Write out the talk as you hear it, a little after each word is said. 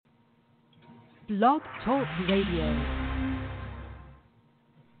Blog Talk Radio.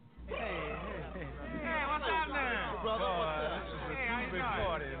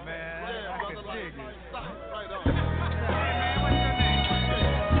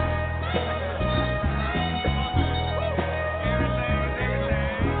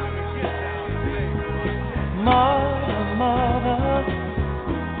 Mother, mother,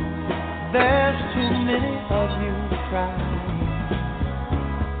 there's too many of you crying.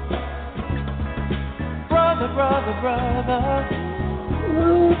 Brother, brother, brother,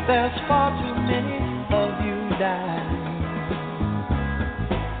 there's far too many of you dying.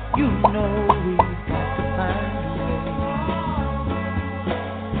 You know we've got to find a way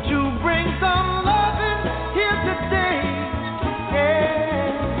to bring some loving here today.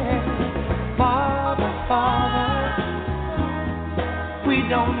 Yeah. Father, Father, we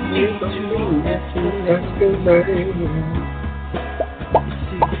don't need to escalate. You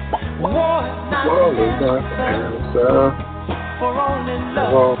see, war is not the answer, for only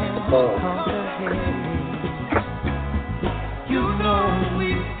love can conquer hate. You know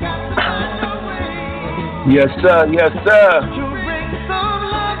we've got to find a way. Yes, sir. Yes, sir. To bring some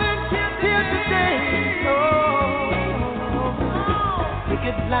loving here today. Oh,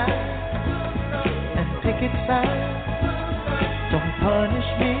 picket line and picket sign. Don't punish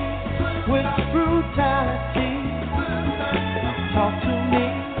me with brutality. Talk to me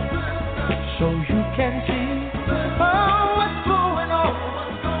so you can see. Oh, what's going on?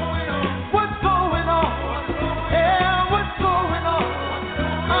 What's going on? Yeah, what's going on?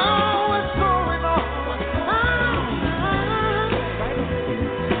 Oh, what's going on?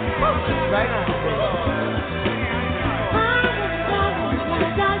 Right on. Right on.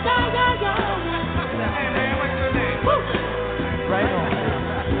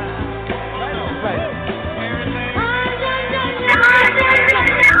 Right.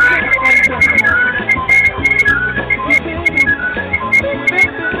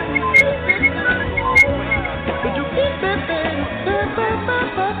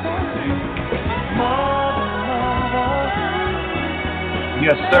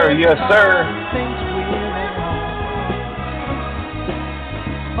 Yes, sir. Yes, sir.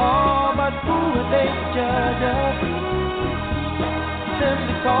 Oh, but who would they judge us?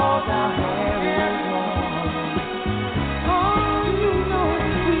 Simply cause our hair is long. Oh, you know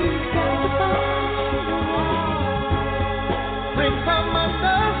we've got to find a way. Bring some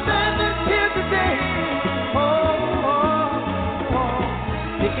understanding here today. Oh, oh, oh.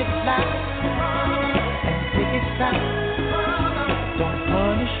 Pick it loud and pick it sound. Don't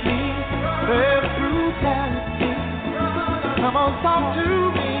punish me with brutality. Come on, talk to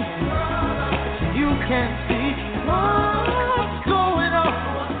me so you can see what's going on.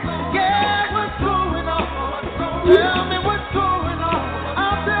 Yeah, what's going on? Tell me what's going on.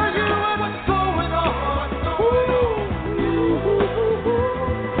 I'll tell you what's going on. Ooh.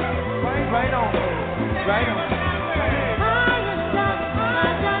 Right on. Right on.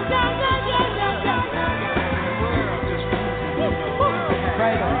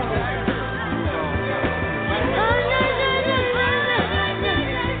 Right on.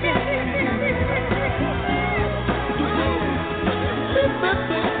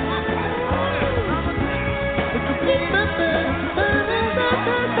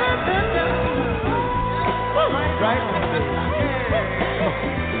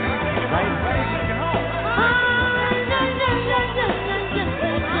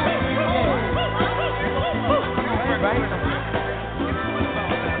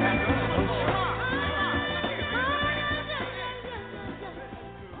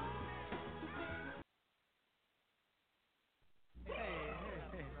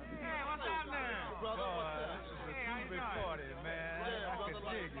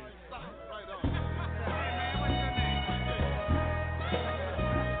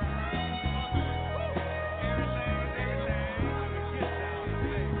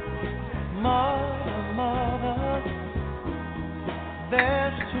 Mother, mother,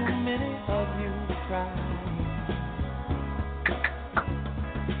 there's too many of you crying.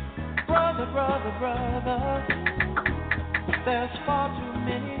 Brother, brother, brother, there's far too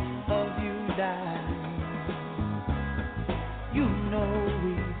many of you dying. You know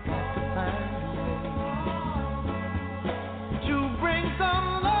we've got to find a way to bring some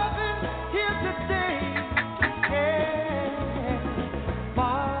loving here today. Yeah.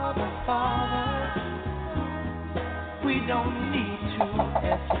 Father, Father, we don't need to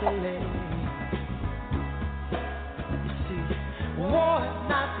escalate. You see, war is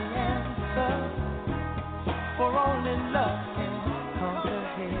not the answer, for only love can conquer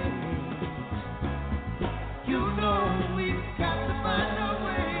hate. You know we've got to find a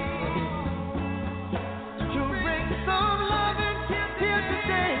way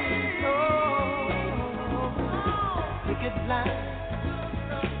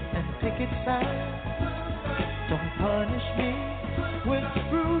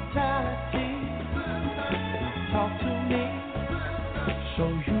brutality. Talk to me so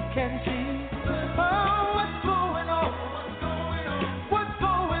you can see what's going on. What's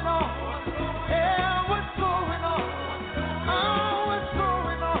going on? Yeah, what's going on? Oh, what's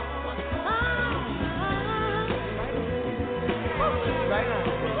going on? Right on. Right on.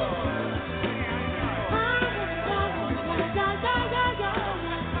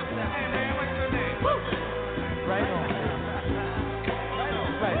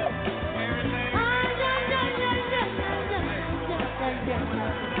 Right.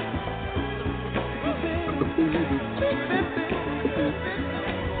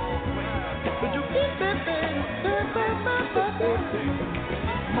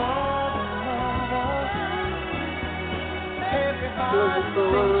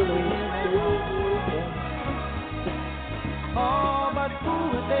 Oh, but who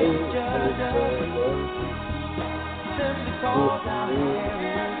would they judge us? Simply cause our hair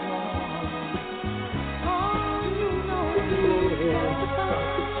is long. Oh, you know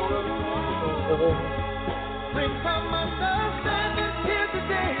bring some understanding here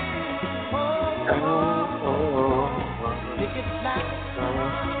today. Oh, pick it loud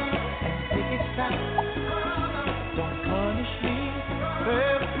and pick it fast. Don't punish me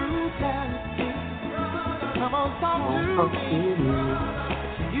for brutality. Come on, talk to me so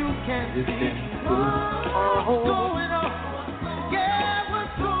you can see what's going on. Yeah,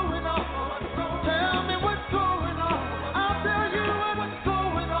 what's going on? Tell me what's going on. I'll tell you what's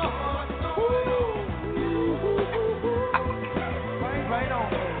going on. Right on,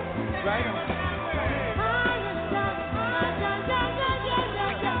 right on.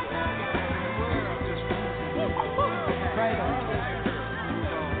 Right on.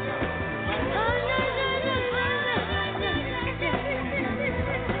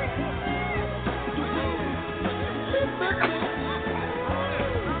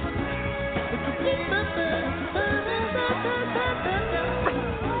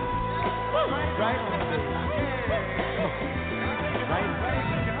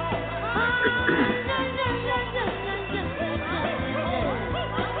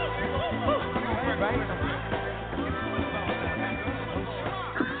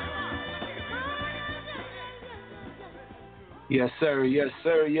 Yes, sir. Yes,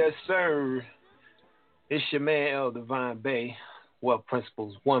 sir. Yes, sir. It's your man, El Divine Bay, Wealth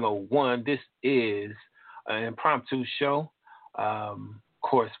Principles 101. This is an impromptu show. Of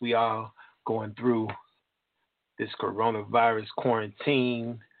course, we are going through this coronavirus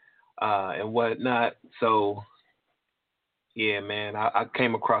quarantine and whatnot. So, yeah, man, I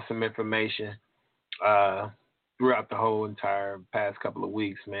came across some information throughout the whole entire past couple of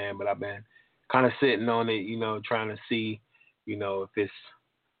weeks, man. But I've been kind of sitting on it, trying to see, if it's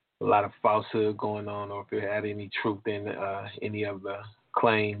a lot of falsehood going on or if it had any truth in any of the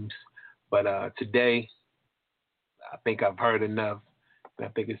claims. But today, I think I've heard enough. I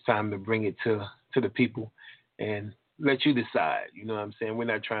think it's time to bring it to the people and let you decide. You know what I'm saying? We're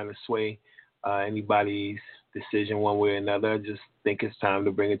not trying to sway anybody's decision one way or another. I just think it's time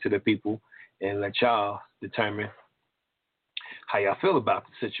to bring it to the people and let y'all determine how y'all feel about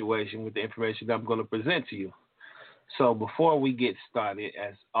the situation with the information that I'm going to present to you. So before we get started,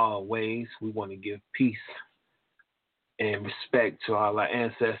 as always, we want to give peace and respect to all our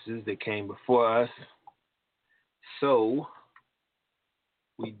ancestors that came before us. So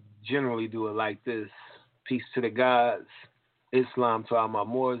we generally do it like this. Peace to the gods, Islam to all my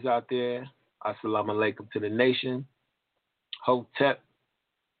Moors out there, Assalamu alaikum to the nation, Hotep,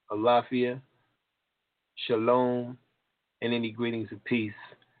 Alafia, Shalom, and any greetings of peace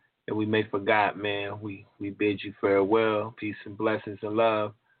that we may forgot, man. We bid you farewell, peace and blessings and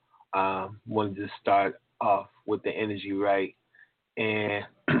love. Wanted to start off with the energy right, and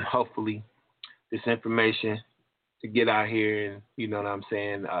hopefully this information to get out here and, you know what I'm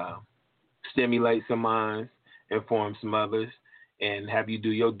saying, stimulate some minds, inform some others, and have you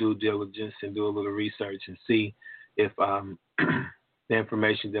do your due diligence and do a little research and see if the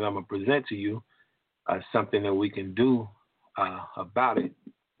information that I'm going to present to you is something that we can do about it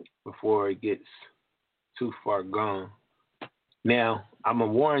before it gets too far gone. Now, I'm going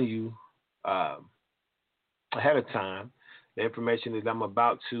to warn you ahead of time, the information that I'm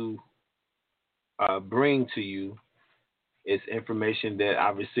about to bring to you is information that I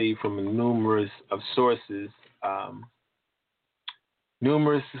received from numerous sources,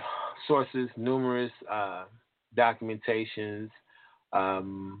 numerous documentations.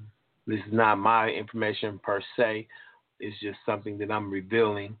 This is not my information per se. It's just something that I'm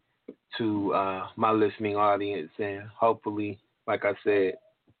revealing to my listening audience, and hopefully, like I said,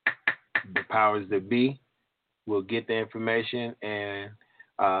 the powers that be will get the information and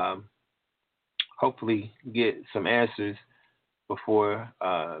hopefully get some answers before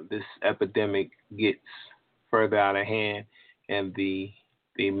this epidemic gets further out of hand, and the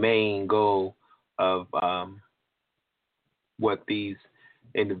main goal of what these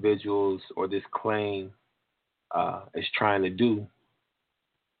individuals or this claim is trying to do.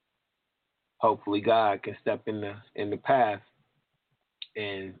 Hopefully, God can step in the path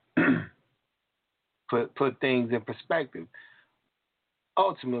and put things in perspective.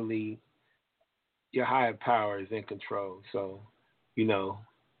 Ultimately, your higher power is in control. So,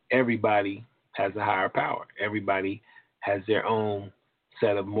 everybody has a higher power. Everybody has their own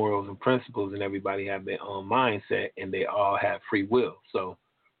set of morals and principles, and everybody have their own mindset, and they all have free will. So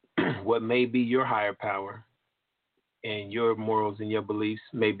what may be your higher power and your morals and your beliefs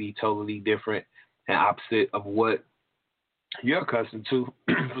may be totally different and opposite of what you're accustomed to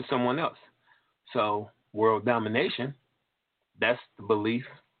for someone else. So world domination, that's the belief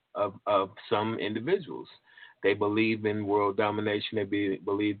of some individuals. They believe in world domination. They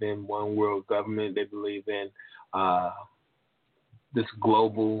believe in one world government. They believe in this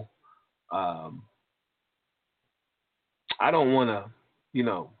global. I don't want to,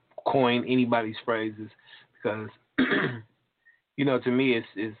 coin anybody's phrases because, to me, it's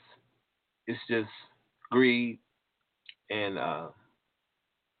just greed and a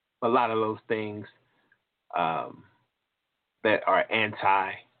lot of those things that are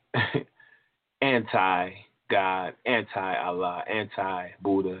anti-God, anti-Allah,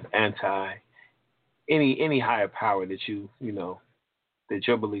 anti-Buddha, anti any higher power that that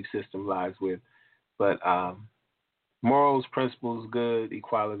your belief system lies with. But morals, principles, good,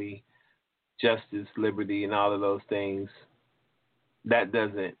 equality, justice, liberty, and all of those things, that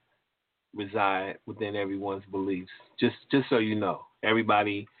doesn't reside within everyone's beliefs. Just so you know,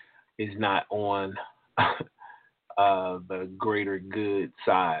 everybody is not on the greater good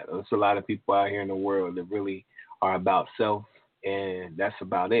side. There's a lot of people out here in the world that really are about self, and that's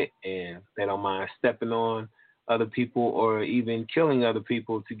about it. And they don't mind stepping on other people or even killing other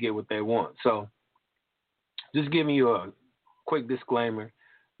people to get what they want. So just giving you a quick disclaimer.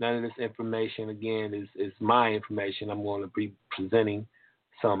 None of this information, again, is my information. I'm going to be presenting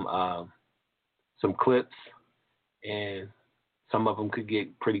some clips, and some of them could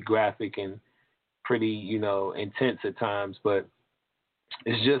get pretty graphic and pretty, intense at times, but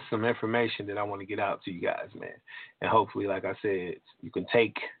it's just some information that I want to get out to you guys, man. And hopefully, like I said, you can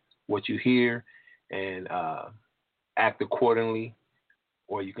take what you hear and act accordingly,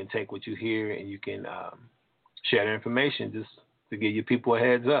 or you can take what you hear and you can share the information just to give your people a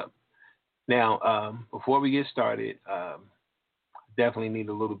heads up. Now, before we get started, definitely need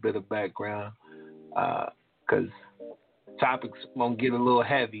a little bit of background because topics won't get a little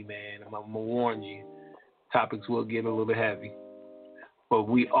heavy, man. I'm going to warn you. Topics will get a little heavy. But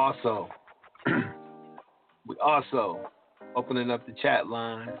we also opening up the chat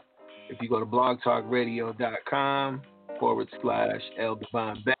line. If you go to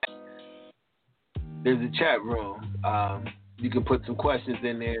blogtalkradio.com/LDivineBenX, there's a chat room. You can put some questions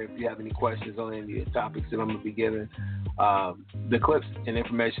in there if you have any questions on any of the topics that I'm going to be giving. The clips and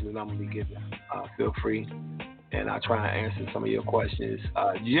information that I'm going to be giving, feel free. And I'll try and answer some of your questions.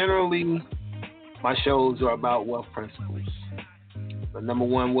 Generally, my shows are about wealth principles. The number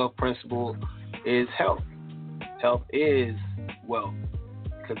one wealth principle is health. Health is wealth.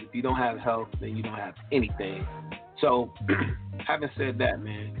 Because if you don't have health, then you don't have anything. So, having said that,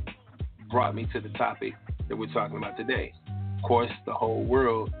 man, brought me to the topic that we're talking about today. Of course, the whole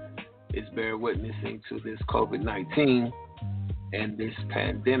world is bear witnessing to this COVID-19 and this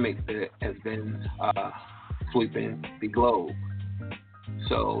pandemic that has been sweeping the globe.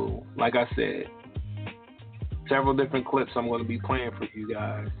 So, like I said, several different clips I'm going to be playing for you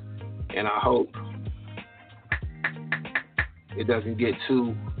guys, and I hope it doesn't get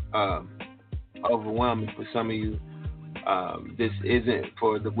too overwhelming for some of you. This isn't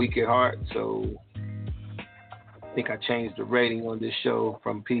for the weak at heart, so I think I changed the rating on this show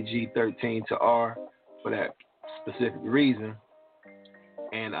from PG-13 to R for that specific reason.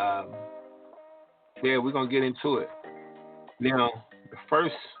 And yeah, we're going to get into it. Now, the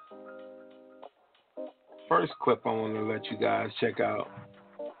first clip I want to let you guys check out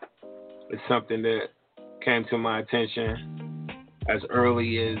is something that came to my attention as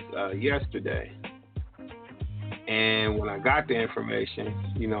early as yesterday. And when I got the information,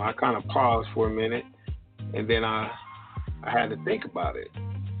 I kind of paused for a minute, and then I had to think about it.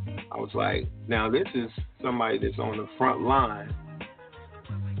 I was like, now this is somebody that's on the front line.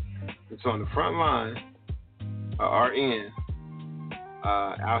 It's on the front line, RN,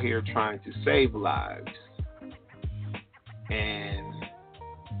 out here trying to save lives. And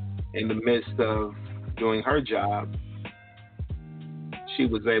in the midst of doing her job, she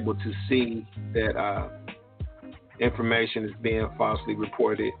was able to see that information is being falsely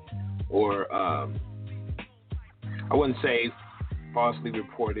reported, or I wouldn't say falsely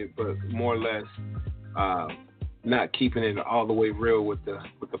reported, but more or less not keeping it all the way real with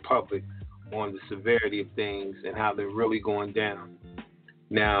the public on the severity of things and how they're really going down.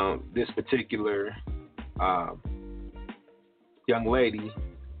 Now, this particular young lady,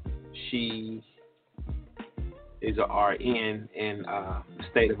 she is a RN in the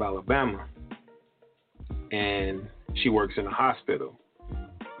state of Alabama, and she works in a hospital.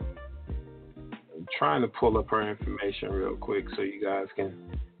 I'm trying to pull up her information real quick so you guys can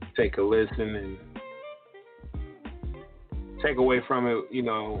take a listen and take away from it, you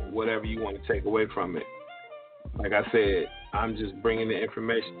know, whatever you want to take away from it. Like I said, I'm just bringing the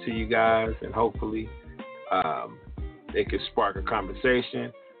information to you guys, and hopefully it could spark a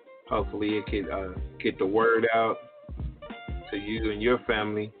conversation. Hopefully it could get the word out to you and your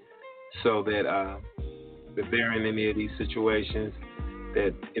family, so that if they're in any of these situations,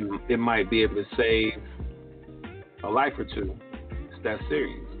 that it might be able to save a life or two. It's that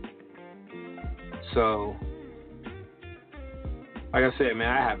serious. So, like I said, man,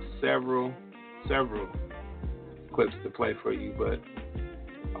 I have several clips to play for you, but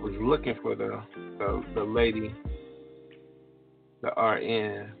I was looking for the lady, the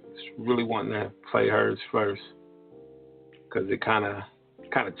RN, really wanting to play hers first, because it kind of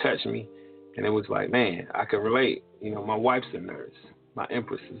touched me, and it was like, man, I can relate. You know, my wife's a nurse, my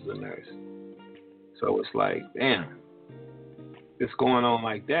empress is a nurse, so it's like, damn, it's going on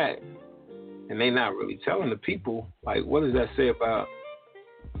like that, and they not really telling the people. Like, what does that say about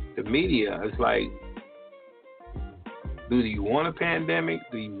the media? It's like, do you want a pandemic?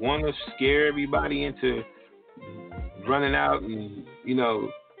 Do you want to scare everybody into running out and, you know,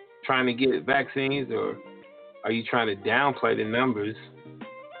 trying to get vaccines, or are you trying to downplay the numbers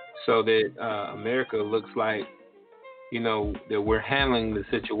so that America looks like, you know, that we're handling the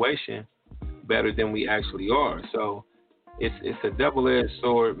situation better than we actually are? So it's a double-edged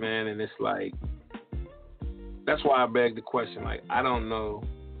sword, man, and it's like, that's why I beg the question. Like, I don't know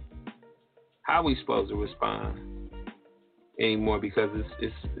how we supposed to respond anymore, because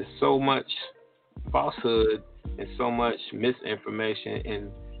it's so much falsehood and so much misinformation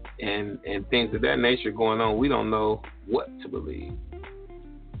and things of that nature going on. We don't know what to believe.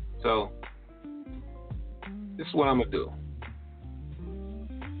 So this is what I'm gonna do.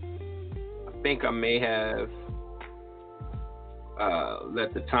 I think I may have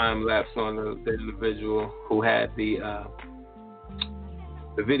let the time lapse on the individual who had the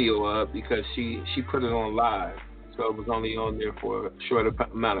video up, because she put it on live, so it was only on there for a short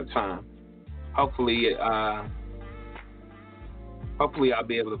amount of time. Hopefully I'll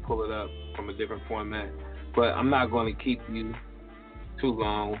be able to pull it up from a different format, but I'm not going to keep you too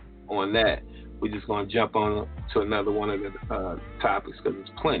long on that. We're just going to jump on to another one of the topics, because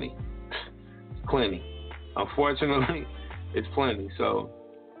it's plenty. It's plenty. Unfortunately, it's plenty. So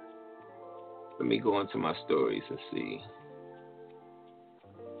let me go into my stories and see.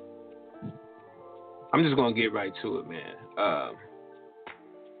 I'm just going to get right to it, man. I'm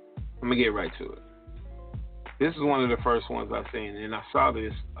going to get right to it. This is one of the first ones I've seen, and I saw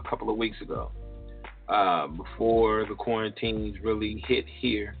this a couple of weeks ago, before the quarantines really hit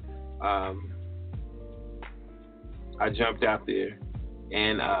here. I jumped out there,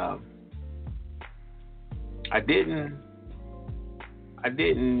 and I didn't,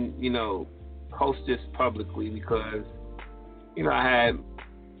 you know, post this publicly, because, you know, I had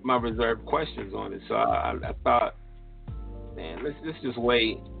my reserved questions on it. So I thought, man, let's just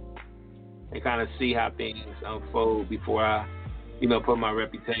wait and kind of see how things unfold before I, you know, put my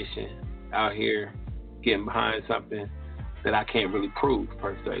reputation out here getting behind something that I can't really prove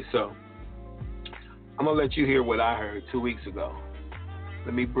per se. So I'm gonna let you hear what I heard 2 weeks ago.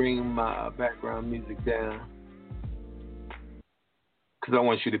 Let me bring my background music down, because I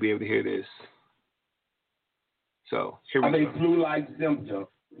want you to be able to hear this. So here we go. A flu-like symptom.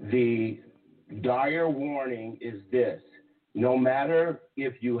 The dire warning is this: no matter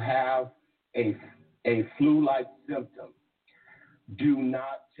if you have a flu-like symptom, do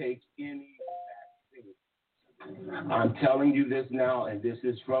not take any vaccine. I'm telling you this now, and this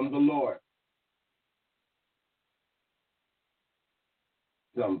is from the Lord.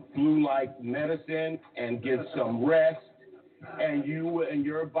 Some flu-like medicine and get some rest, and you and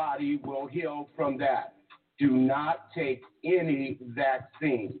your body will heal from that. Do not take any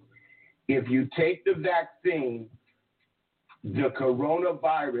vaccine. If you take the vaccine, the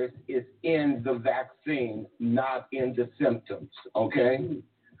coronavirus is in the vaccine, not in the symptoms, okay?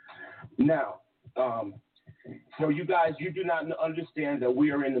 Now, for you guys, you do not understand that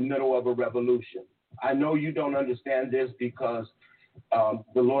we are in the middle of a revolution. I know you don't understand this because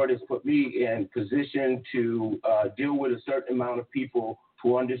the Lord has put me in position to deal with a certain amount of people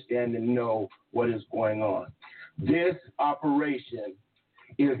who understand and know what is going on. This operation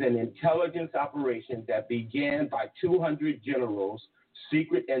is an intelligence operation that began by 200 generals,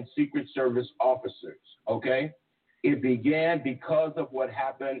 secret and secret service officers, okay? It began because of what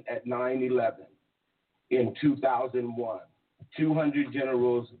happened at 9/11 in 2001. 200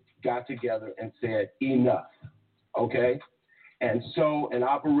 generals got together and said, enough, okay? And so an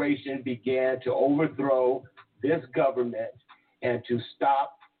operation began to overthrow this government and to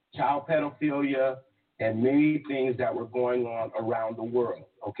stop child pedophilia and many things that were going on around the world,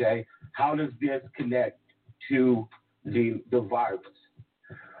 okay? How does this connect to the virus?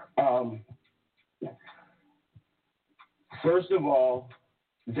 First of all,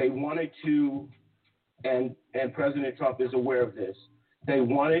 they wanted to, and President Trump is aware of this, they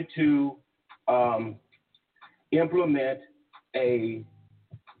wanted to implement a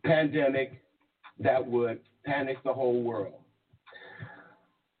pandemic that would panic the whole world.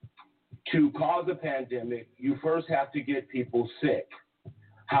 To cause a pandemic, you first have to get people sick.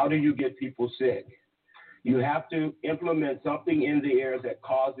 How do you get people sick? You have to implement something in the air that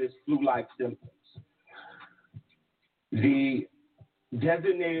causes flu-like symptoms. The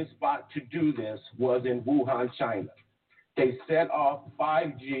designated spot to do this was in Wuhan, China. They set off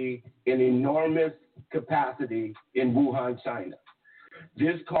 5G in enormous capacity in Wuhan, China.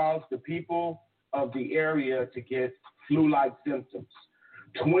 This caused the people of the area to get flu-like symptoms.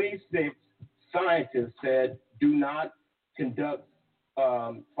 26 scientists said do not conduct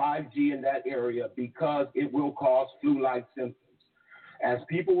 5G in that area because it will cause flu-like symptoms. As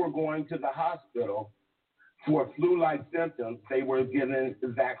people were going to the hospital for flu-like symptoms, they were given the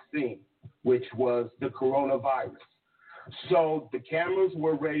vaccine, which was the coronavirus. So the cameras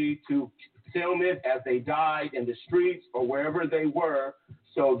were ready to film it as they died in the streets or wherever they were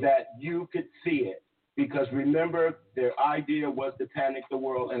so that you could see it. Because remember, their idea was to panic the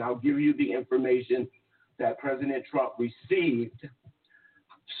world, and I'll give you the information that President Trump received.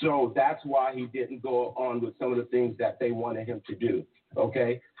 So that's why he didn't go on with some of the things that they wanted him to do,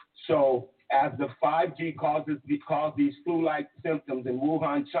 okay? So as the 5G caused these flu-like symptoms in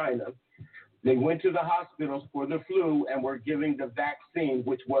Wuhan, China, they went to the hospitals for the flu and were giving the vaccine,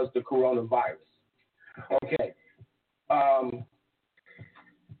 which was the coronavirus. Okay.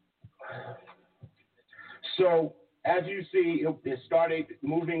 So as you see, it started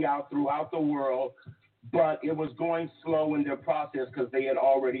moving out throughout the world, but it was going slow in their process because they had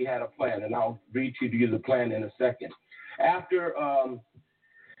already had a plan, and I'll read to you the plan in a second.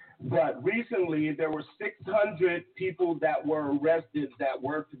 But recently there were 600 people that were arrested that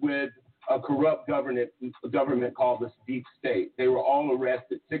worked with a corrupt government called the Deep State. They were all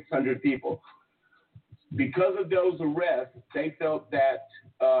arrested, 600 people. Because of those arrests, they felt that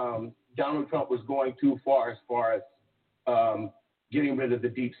Donald Trump was going too far as getting rid of the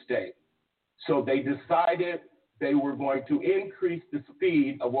Deep State. So they decided they were going to increase the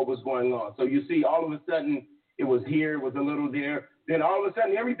speed of what was going on. So you see, all of a sudden, it was here, it was a little there. Then all of a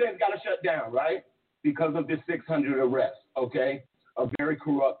sudden, everything's got to shut down, right? Because of this 600 arrests, okay, of very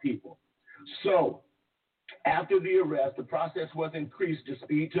corrupt people. So after the arrest, the process was increased to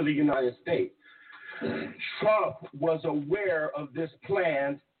speed to the United States. Trump was aware of this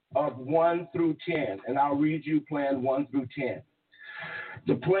plan of 1 through 10, and I'll read you plan 1 through 10.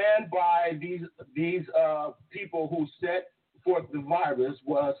 The plan by these people who set forth the virus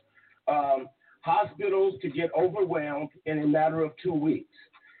was hospitals to get overwhelmed in a matter of 2 weeks.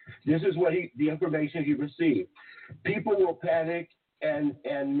 This is what the information he received. People will panic and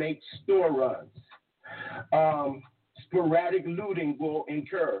make store runs. Sporadic looting will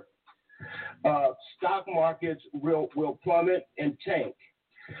incur. Stock markets will plummet and tank.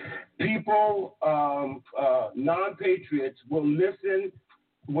 People, non-patriots will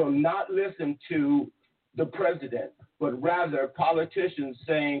not listen to the president, but rather politicians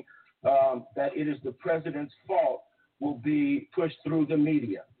saying that it is the president's fault will be pushed through the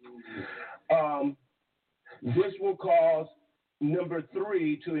media. This will cause number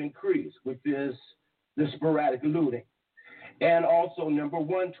 3 to increase, which is the sporadic looting. And also number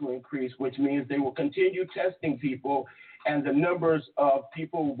 1 to increase, which means they will continue testing people and the numbers of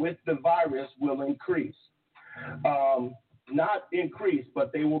people with the virus will increase. Not increase,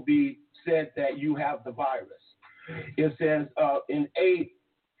 but they will be said that you have the virus. It says in 8,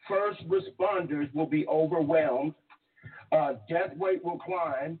 first responders will be overwhelmed. Death rate will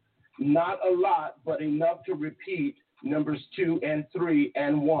climb, not a lot, but enough to repeat numbers 2 and 3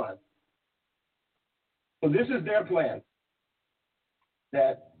 and 1. So this is their plan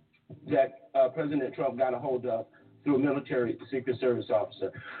that President Trump got a hold of through a military Secret Service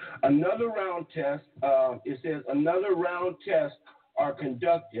officer. Another round test, it says another round tests are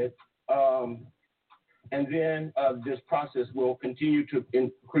conducted, and then this process will continue to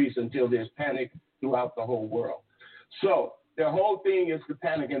increase until there's panic throughout the whole world. So their whole thing is to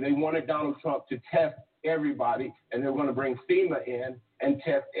panic, and they wanted Donald Trump to test everybody, and they're going to bring FEMA in and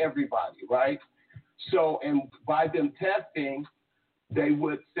test everybody, right? So, and by them testing, they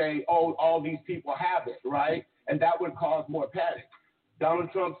would say, oh, all these people have it, right? And that would cause more panic.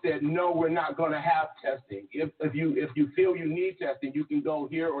 Donald Trump said, no, we're not going to have testing. If you feel you need testing, you can go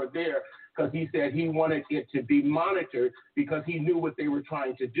here or there, because he said he wanted it to be monitored because he knew what they were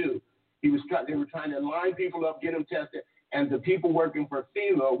trying to do. They were trying to line people up, get them tested, and the people working for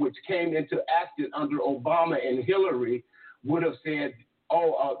FEMA, which came into action under Obama and Hillary, would have said,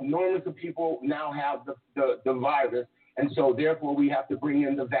 enormous of people now have the virus, and so therefore we have to bring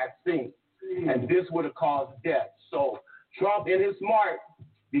in the vaccine. And this would have caused death. So Trump, in his smart,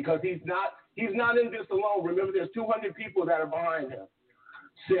 because he's not in this alone. Remember, there's 200 people that are behind him.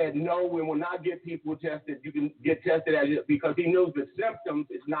 Said, no, we will not get people tested. You can get tested because he knows the symptoms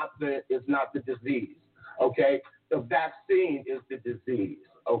is not the disease. Okay, the vaccine is the disease.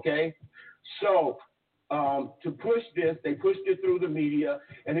 Okay, so to push this, they pushed it through the media,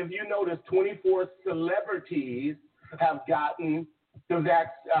 and if you notice, 24 celebrities have gotten the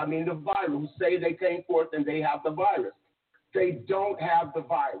virus, who say they came forth and they have the virus. They don't have the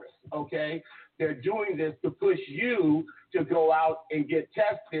virus, okay? They're doing this to push you to go out and get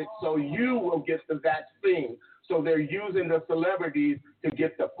tested so you will get the vaccine. So they're using the celebrities to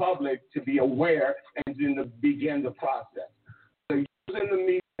get the public to be aware and then to begin the process. They're using the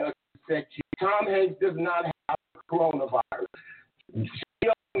media to set you. Tom Hanks does not have the coronavirus.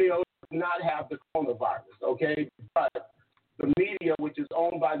 Shaquille O'Neal does not have the coronavirus, okay? But the media, which is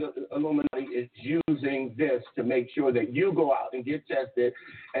owned by the Illuminati, is using this to make sure that you go out and get tested,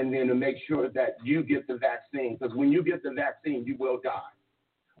 and then to make sure that you get the vaccine. Because when you get the vaccine, you will die,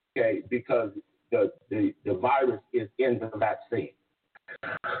 okay? Because the virus is in the vaccine.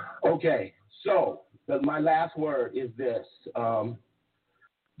 Okay, so my last word is this.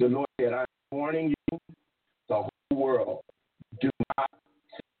 The Lord said, I'm warning you, the whole world, do not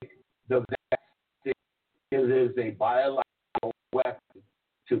take the vaccine. It is a biological weapon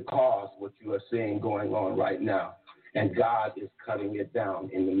to cause what you are seeing going on right now. And God is cutting it down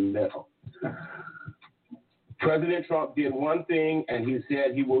in the middle. President Trump did one thing, and he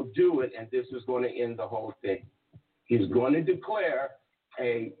said he will do it, and this is going to end the whole thing. He's going to declare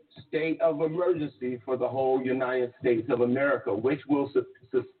a state of emergency for the whole United States of America, which will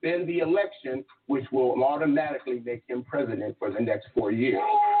suspend the election, which will automatically make him president for the next 4 years.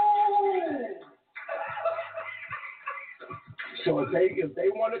 So if they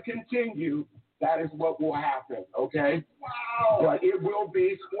want to continue, that is what will happen, okay? Wow. But it will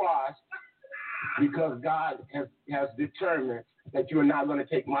be squashed because God has determined that you are not going to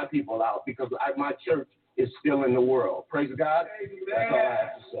take my people out because my church is still in the world. Praise God. That's all I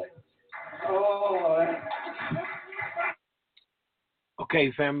have to say. Oh.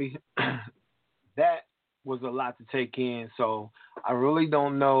 Okay, family. That was a lot to take in. So I really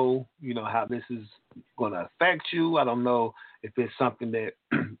don't know, how this is going to affect you. I don't know if it's something that,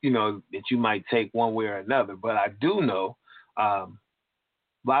 that you might take one way or another. But I do know a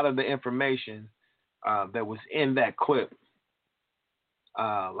lot of the information that was in that clip,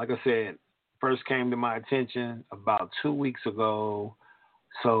 like I said, first came to my attention about 2 weeks ago.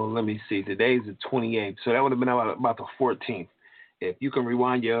 So let me see. Today's the 28th. So that would have been about the 14th. If you can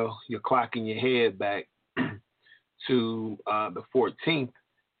rewind your clock in your head back to the 14th,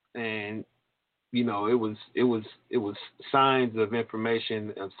 and it was signs of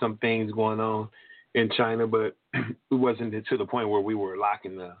information of some things going on in China, but it wasn't to the point where we were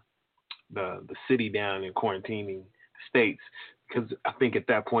locking the city down and quarantining states. Because I think at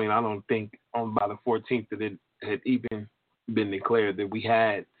that point, I don't think by the 14th that it had even been declared that we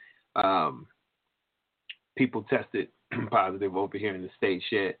had people tested positive over here in the States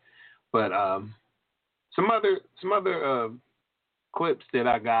yet. But some other clips that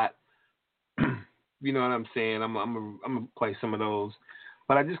I got, you know what I'm saying? I'm gonna play some of those,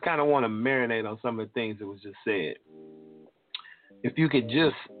 but I just kind of want to marinate on some of the things that was just said. If you could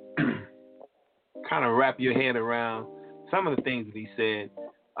just kind of wrap your head around some of the things that he said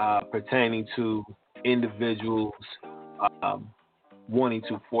pertaining to individuals wanting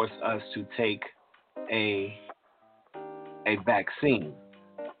to force us to take a vaccine.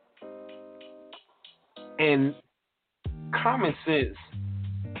 And common sense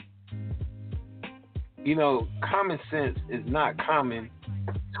common sense is not common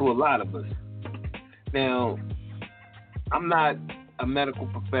to a lot of us. Now, I'm not a medical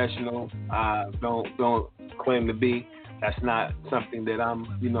professional. I don't claim to be. That's not something that I'm,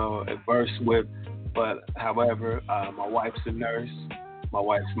 adverse with. But however, my wife's a nurse. My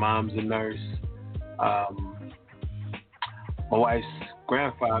wife's mom's a nurse. My wife's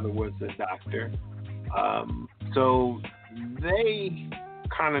grandfather was a doctor. So they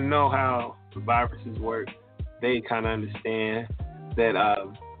kind of know how the viruses work. They kind of understand that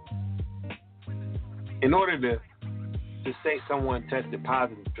in order to say someone tested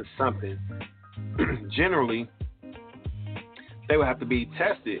positive for something, generally they would have to be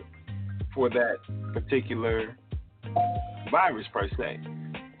tested for that particular virus per se.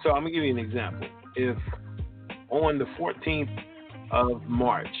 So I'm gonna give you an example. If on the 14th of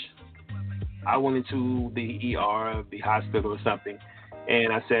March I went into the ER, the hospital or something,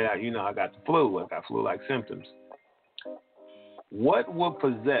 and I said, I got the flu. I got flu-like symptoms. What would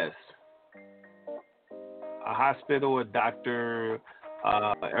possess a hospital, a doctor,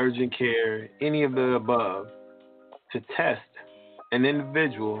 urgent care, any of the above, to test an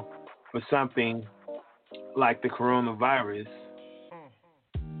individual for something like the coronavirus?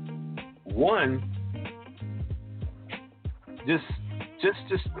 One, just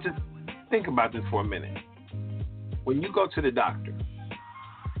think about this for a minute. When you go to the doctor,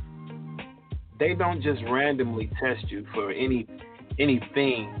 they don't just randomly test you for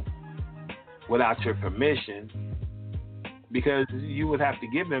anything without your permission, because you would have to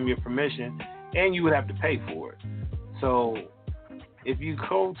give them your permission and you would have to pay for it. So if you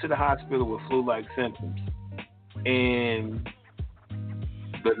go to the hospital with flu-like symptoms and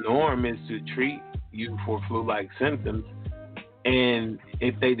the norm is to treat you for flu-like symptoms, and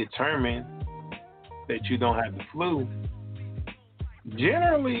if they determine that you don't have the flu,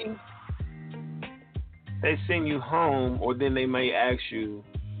 generally they send you home, or then they may ask you,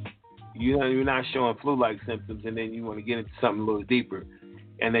 you're not showing flu-like symptoms, and then you want to get into something a little deeper,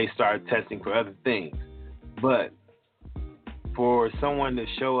 and they start testing for other things. But for someone to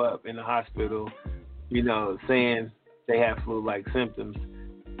show up in the hospital, saying they have flu-like symptoms,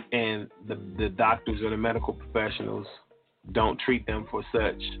 and the doctors or the medical professionals don't treat them for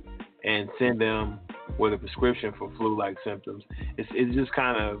such and send them with a prescription for flu-like symptoms, it's just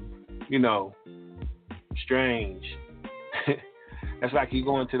kind of, strange. That's like you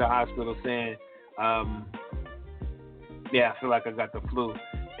going to the hospital saying, I feel like I got the flu,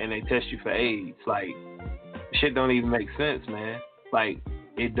 and they test you for AIDS. Like, shit don't even make sense, man. Like,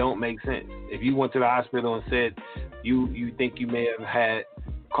 it don't make sense. If you went to the hospital and said you think you may have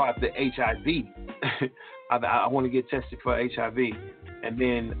caught the HIV, I want to get tested for HIV, and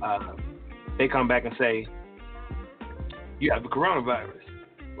then they come back and say you have the coronavirus.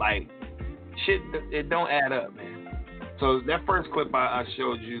 Like, shit, it don't add up, man. So that first clip I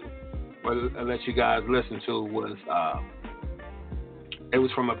showed you, or I let you guys listen to, was it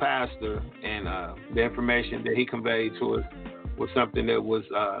was from a pastor, and the information that he conveyed to us was something that was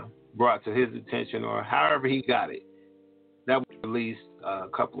brought to his attention, or however he got it. That was released a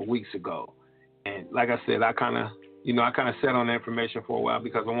couple of weeks ago, and like I said, I kind of sat on the information for a while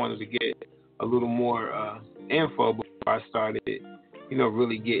because I wanted to get a little more info before I started,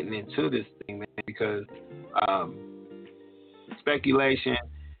 really getting into this thing, man, because speculation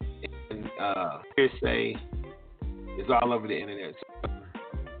and hearsay is all over the internet. So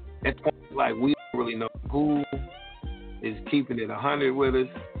at the point, like, we don't really know who is keeping it 100 with us.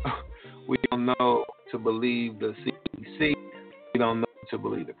 We don't know to believe the CDC. We don't know to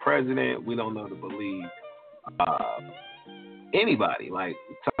believe the president. We don't know to believe anybody. Like,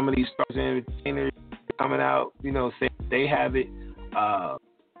 some of these stars and entertainers coming out, saying they have it.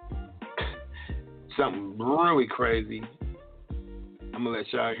 Something really crazy. I'm going to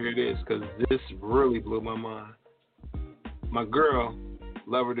let y'all hear this because this really blew my mind. My girl,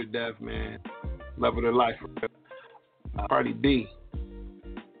 love her to death, man. Love her to life. Cardi B.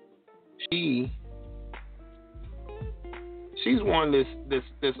 She's one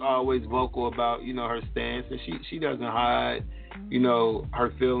that's always vocal about, her stance, and she doesn't hide,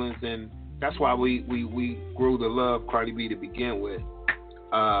 her feelings, and that's why we grew to love Cardi B to begin with.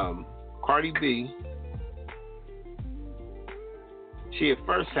 Cardi B, she at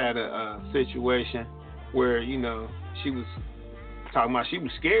first had a situation where, she was talking about she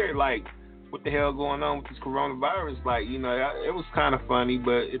was scared, like, what the hell going on with this coronavirus? Like, it was kind of funny,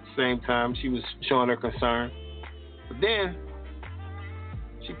 but at the same time, she was showing her concern. But then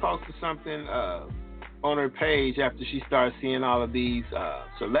she posted something on her page after she started seeing all of these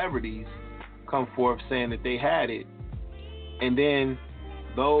celebrities come forth saying that they had it. And then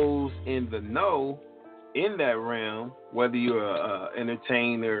those in the know in that realm, whether you're a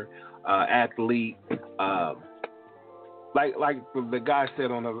entertainer, athlete, like the guy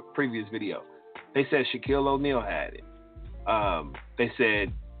said on a previous video, they said Shaquille O'Neal had it. They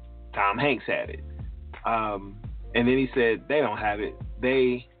said Tom Hanks had it. And then he said they don't have it.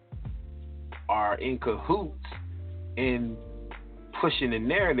 They are in cahoots in pushing the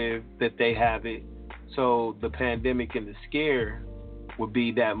narrative that they have it, so the pandemic and the scare would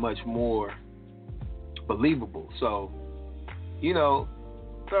be that much more believable. So, so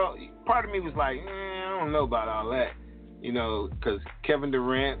part of me was like, I don't know about all that, because Kevin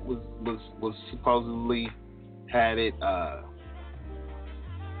Durant was supposedly had it.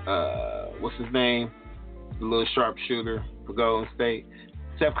 What's his name? The little sharpshooter for Golden State.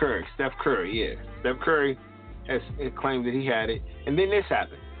 Steph Curry, yeah. Steph Curry has claimed that he had it. And then this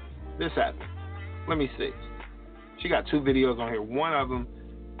happened. Let me see. She got 2 videos on here. One of them,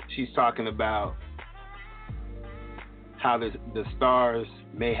 she's talking about how the stars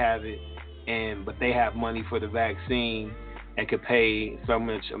may have it, but they have money for the vaccine and could pay so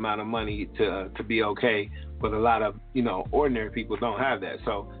much amount of money to be okay. But a lot of ordinary people don't have that.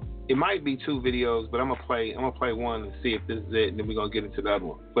 So it might be 2 videos, but I'm gonna play one and see if this is it, and then we're gonna get into the other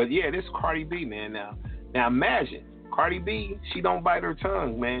one. But yeah, this is Cardi B, man. Now imagine Cardi B, she don't bite her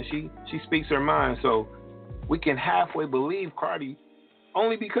tongue, man. She speaks her mind, so we can halfway believe Cardi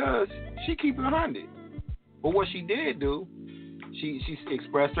only because she keeps it 100. But what she did do, she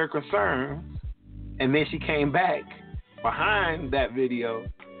expressed her concerns, and then she came back behind that video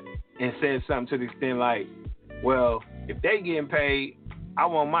and said something to the extent like, well, if they getting paid, I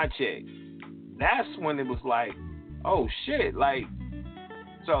want my check. That's when it was like, oh shit. Like,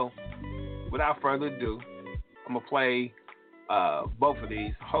 so without further ado, I'm gonna play both of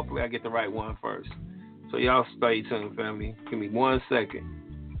these. Hopefully I get the right one first. So y'all stay tuned, family. Give me 1 second.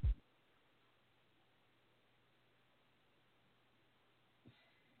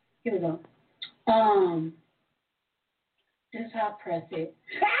 Here we go. This is how I press it.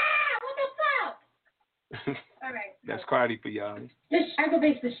 What the fuck? All right. That's Cardi for y'all. This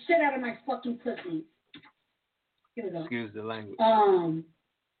aggravates the shit out of my fucking pussy. Here we go. Excuse the language.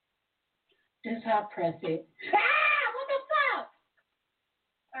 This is how I press it. What the fuck?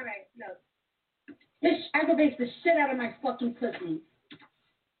 All right, look. This aggravates the shit out of my fucking pussy.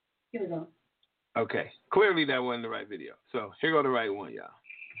 Here we go. Okay. Clearly that wasn't the right video. So here go the right one, y'all.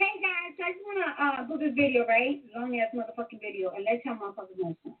 Hey guys, so I just wanna do this video, right? Long ass motherfucking video, and let's tell motherfuckers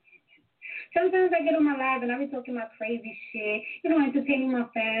know something. Sometimes I get on my live and I be talking about crazy shit, entertaining my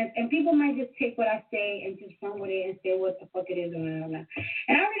fans, and people might just take what I say and just run with it and say what the fuck it is or whatever.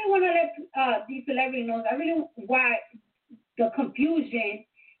 And I really want to let these celebrities know, why the confusion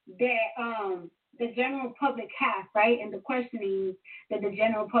that the general public has, right, and the questioning that the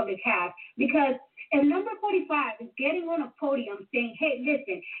general public has. Because if number 45 is getting on a podium saying, hey,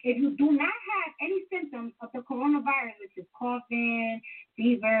 listen, if you do not have any symptoms of the coronavirus, which is coughing,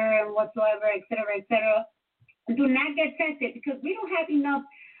 fever, and whatsoever, et cetera, do not get tested because we don't have enough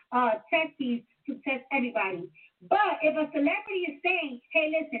testies to test everybody. But if a celebrity is saying, hey,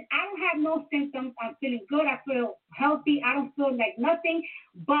 listen, I don't have no symptoms, I'm feeling good, I feel healthy, I don't feel like nothing,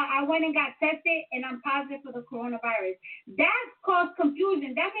 but I went and got tested and I'm positive for the coronavirus, that caused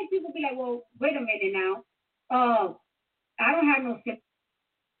confusion. That makes people be like, well, wait a minute now. I don't have no symptoms,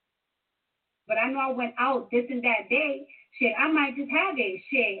 but I know I went out this and that day. Shit, I might just have it.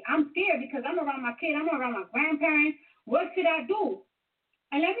 Shit, I'm scared because I'm around my kid, I'm around my grandparents. What should I do?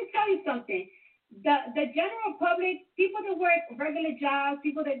 And let me tell you something. The general public, people that work regular jobs,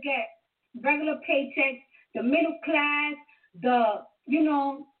 people that get regular paychecks, the middle class, the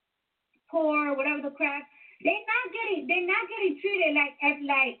poor, whatever the crap, they're not getting treated like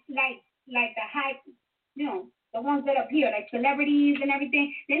the high, the ones that up here, like celebrities and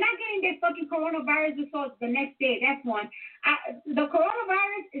everything. They're not getting their fucking coronavirus results the next day. That's one. The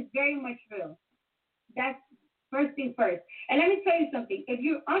coronavirus is very much real. That's first thing first. And let me tell you something. If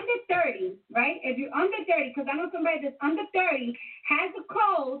you're under 30, right? If you're under 30, because I know somebody that's under 30 has a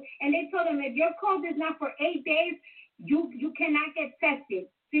cold, and they told them if your cold is not for 8 days, you cannot get tested.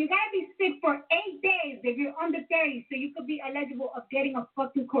 So you got to be sick for 8 days if you're under 30, so you could be eligible of getting a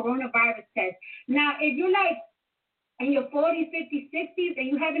fucking coronavirus test. Now, if you're like in your 40s, 50s, 60s, and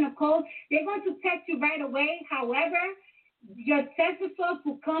you're having a cold, they're going to test you right away. However, your test results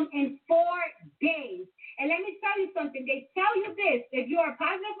will come in 4 days. And let me tell you something. They tell you this. If you are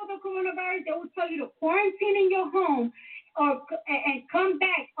positive for the coronavirus, they will tell you to quarantine in your home and come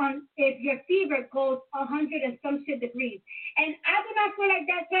back on if your fever goes 100 and some shit degrees. And I do not feel like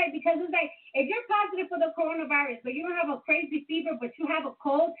that's right, because it's like if you're positive for the coronavirus, but you don't have a crazy fever, but you have a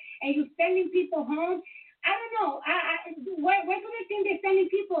cold, and you're sending people home,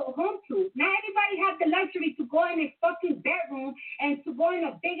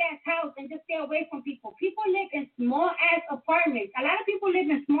 people live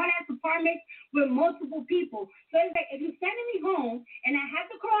in small ass apartments with multiple people. So it's like, if you're sending me home and I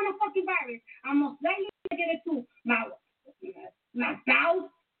have the corona fucking virus, I'm most likely to get it to my spouse,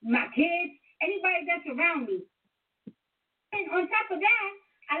 my kids, anybody that's around me. And on top of that,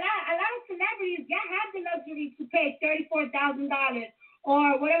 a lot of celebrities, y'all have the luxury to pay $34,000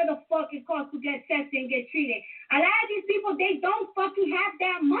 or whatever the fuck it costs to get tested and get treated. A lot of these people, they don't fucking have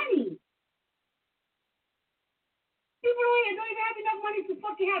that money. People don't even have enough money to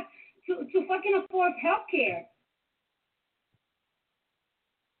fucking have to fucking afford healthcare.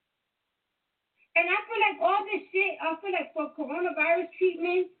 And I feel like all this shit, I feel like for coronavirus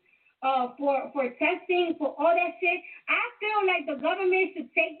treatment, for testing, for all that shit, I feel like the government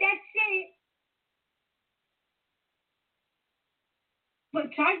should take that shit, but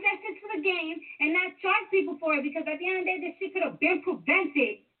charge that shit to the game and not charge people for it, because at the end of the day, this shit could have been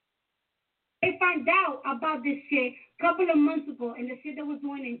prevented. They found out about this shit a couple of months ago and the shit that was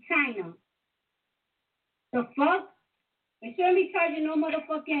going in China. The fuck? They shouldn't be charging no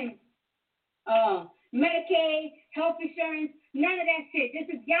motherfucking Medicaid, health insurance, none of that shit. This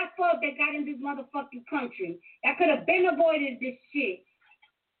is y'all fault that got in this motherfucking country. That could have been avoided this shit.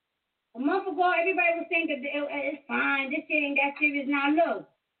 A month ago, everybody was saying that it's fine, this shit ain't that serious. Now look.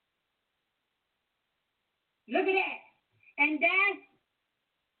 Look at that. And that's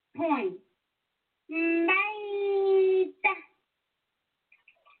point.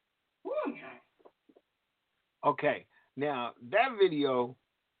 Okay, now that video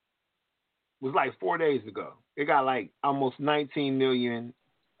was like 4 days ago. It got like almost 19 million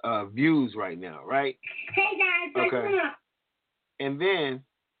views right now, right? Hey guys, okay. And then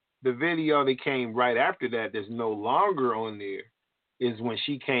the video that came right after that, that's no longer on there, is when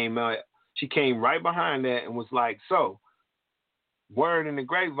she came out. She came right behind that and was like, "So, word in the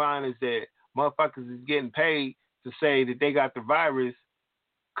grapevine is that motherfuckers is getting paid to say that they got the virus.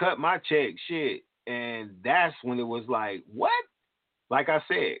 Cut my check, shit." And that's when it was like, what? Like I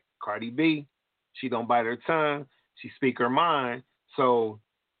said, Cardi B, she don't bite her tongue. She speak her mind. So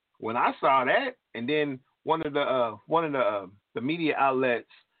when I saw that, and then one of the media outlets,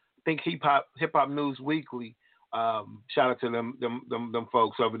 I think Hip Hop News Weekly, shout out to them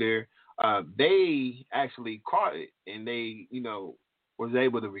folks over there. They actually caught it, and they, was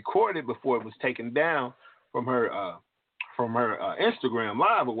able to record it before it was taken down from her Instagram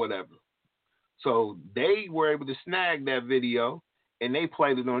Live or whatever. So they were able to snag that video, and they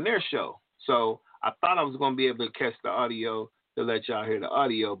played it on their show. So I thought I was going to be able to catch the audio to let y'all hear the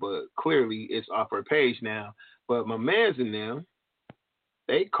audio, but clearly it's off her page now. But my mans and them,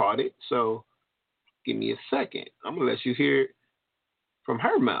 they caught it. So give me a second. I'm going to let you hear it from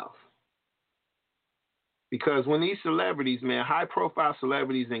her mouth. Because when these celebrities, man, high-profile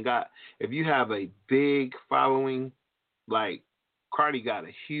celebrities, if you have a big following, like Cardi got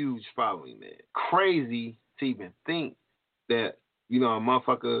a huge following, man. Crazy to even think that, a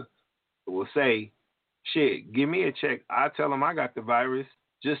motherfucker will say, shit, give me a check. I tell them I got the virus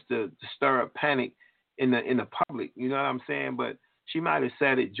just to stir up panic in the public. You know what I'm saying? But she might have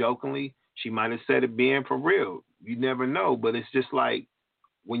said it jokingly. She might have said it being for real. You never know. But it's just like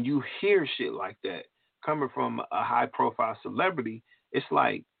when you hear shit like that coming from a high-profile celebrity, it's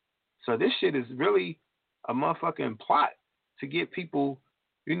like, so this shit is really a motherfucking plot to get people,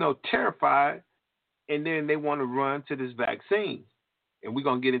 terrified, and then they want to run to this vaccine. And we're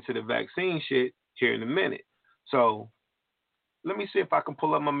going to get into the vaccine shit here in a minute. So let me see if I can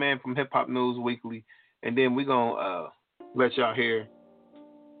pull up my man from Hip Hop News Weekly, and then we're going to let y'all hear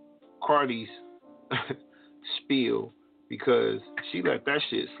Cardi's spiel, because she let that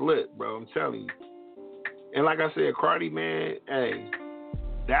shit slip, bro. I'm telling you. And like I said, Cardi, man, hey,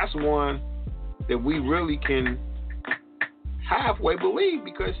 that's one that we really can halfway believe,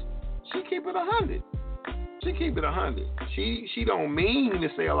 because she keep it 100. She keep it 100. She don't mean to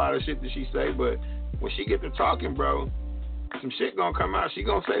say a lot of shit that she say, but when she get to talking, bro, some shit gonna come out. She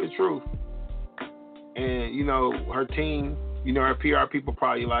gonna say the truth. And her team, her PR people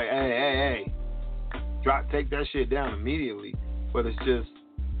probably like, hey, take that shit down immediately. But it's just,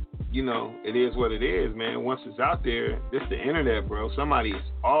 it is what it is, man. Once it's out there, it's the internet, bro. Somebody is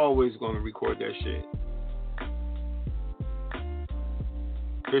always gonna record that shit.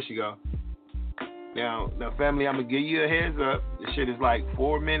 Here she go. Now, family, I'm gonna give you a heads up. This shit is like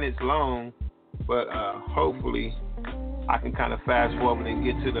 4 minutes long, but hopefully I can kind of fast forward and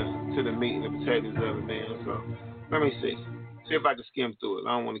get to the meat and the potatoes of it, man. So let me see if I can skim through it.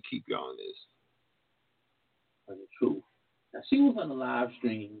 I don't want to keep y'all on this. For the truth. Now, she was on the live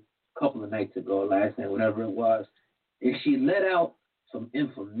stream a couple of nights ago, last night, whatever it was, and she let out some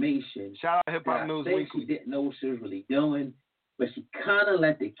information. Shout out Hip Hop News Weekly. She didn't know what she was really doing, but she kind of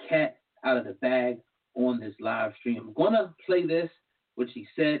let the cat out of the bag on this live stream. I'm going to play this, what she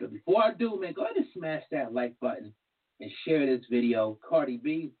said. But before I do, man, go ahead and smash that like button and share this video. Cardi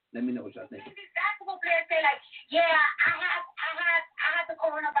B, let me know what y'all think. Basketball players say like, yeah, I have the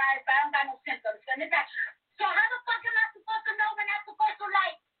coronavirus, but I don't got no symptoms. So how the fuck am I supposed to know when I'm supposed to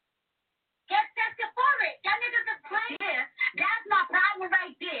like get tested for it? Y'all niggas is playing. Yeah, that's my problem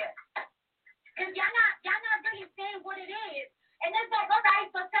right there. Cause y'all not really saying what it is. And it's like, all right,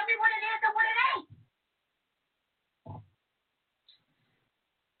 so tell me what it is and what it ain't.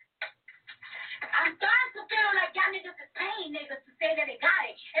 I'm starting to feel like y'all niggas is paying niggas to say that they got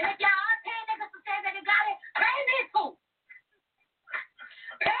it. And if y'all are paying niggas to say that they got it, pay me too.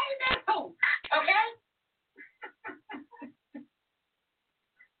 Pay me too. Okay?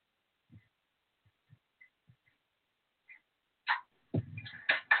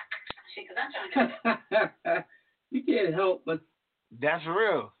 Shit, cause I'm trying to You can't help but. That's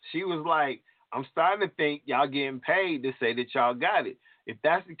real. She was like, I'm starting to think y'all getting paid to say that y'all got it. If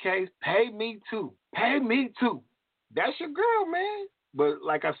that's the case, pay me too. Pay me too. That's your girl, man. But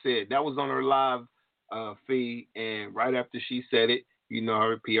like I said, that was on her live feed, and right after she said it, you know,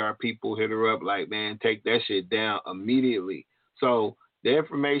 her PR people hit her up like, man, take that shit down immediately. So the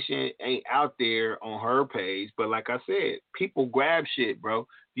information ain't out there on her page, but like I said, people grab shit, bro.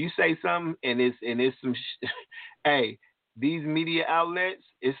 You say something and it's some hey, these media outlets,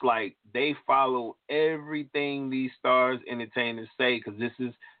 it's like they follow everything these stars entertainers say because this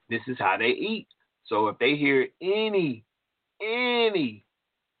is how they eat. So if they hear any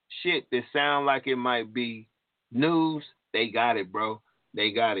shit that sound like it might be news, they got it, bro.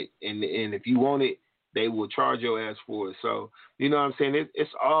 They got it. And if you want it, they will charge your ass for it. So, you know what I'm saying?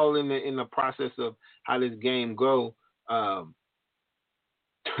 It's all in the process of how this game go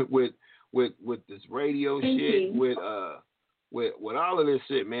with this radio shit, with all of this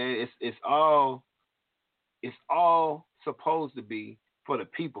shit, man. It's all supposed to be for the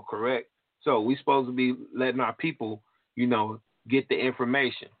people, correct? So we supposed to be letting our people, you know, get the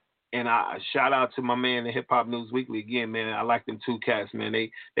information. And I shout out to my man, the Hip Hop News Weekly again, man. I like them two cats, man.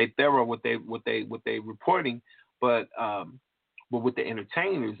 They thorough with they reporting, but with the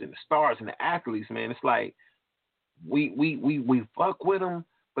entertainers and the stars and the athletes, man, it's like we fuck with them,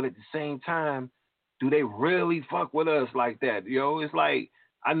 but at the same time, do they really fuck with us like that? Yo, it's like,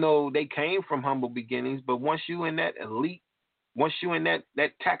 I know they came from humble beginnings, but once you in that elite, once you in that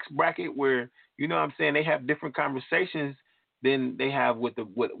tax bracket where, you know what I'm saying, they have different conversations than they have with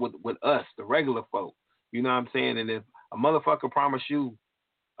us, the regular folk. You know what I'm saying? And if a motherfucker promise you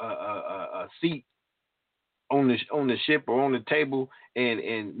a seat on the ship or on the table,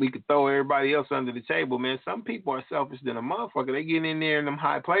 and we could throw everybody else under the table, man, some people are selfish than a motherfucker. They get in there in them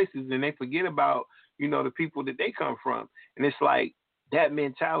high places and they forget about, you know, the people that they come from. And it's like that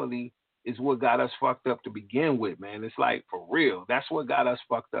mentality is what got us fucked up to begin with, man. It's like, for real, that's what got us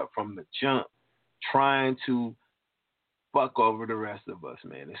fucked up from the jump, trying to fuck over the rest of us,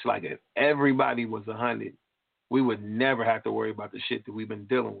 man. It's like if everybody was 100, we would never have to worry about the shit that we've been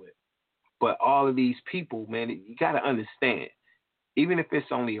dealing with. But all of these people, man, you got to understand, even if it's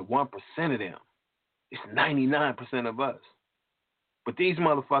only 1% of them, it's 99% of us. But these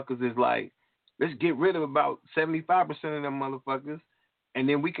motherfuckers is like, let's get rid of about 75% of them motherfuckers, and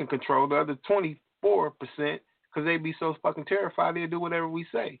then we can control the other 24% because they be so fucking terrified they'll do whatever we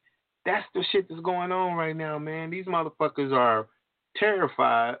say. That's the shit that's going on right now, man. These motherfuckers are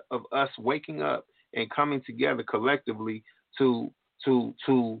terrified of us waking up and coming together collectively to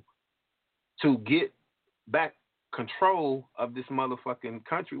get back control of this motherfucking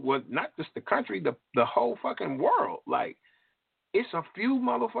country. Well, not just the country, the whole fucking world. Like, it's a few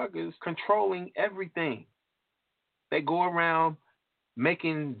motherfuckers controlling everything. They go around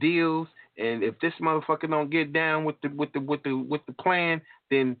making deals, and if this motherfucker don't get down with the plan,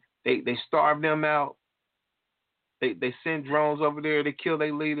 then they starve them out. They send drones over there. They kill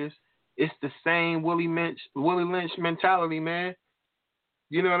their leaders. It's the same Willie Lynch mentality, man.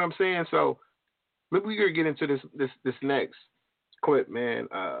 You know what I'm saying? So we're gonna get into this next clip, man.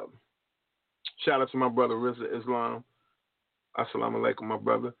 Shout out to my brother Rizza Islam. Assalamu alaikum, my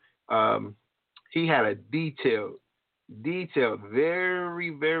brother. He had a detailed, very,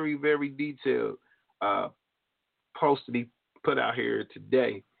 very, very detailed post that he put out here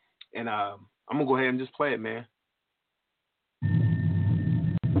today. And I'm going to go ahead and just play it, man.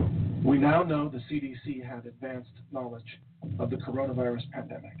 We now know the CDC had advanced knowledge of the coronavirus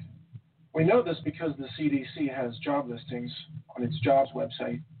pandemic. We know this because the CDC has job listings on its jobs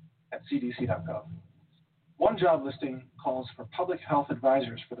website at cdc.gov. One job listing calls for public health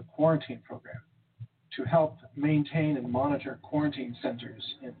advisors for the quarantine program. to help maintain and monitor quarantine centers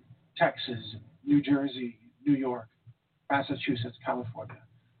in Texas, New Jersey, New York, Massachusetts, California,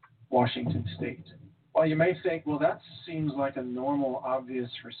 Washington State. While you may think, well, that seems like a normal, obvious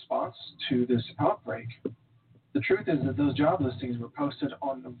response to this outbreak, the truth is that those job listings were posted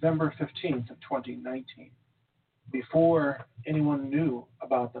on November 15th of 2019, before anyone knew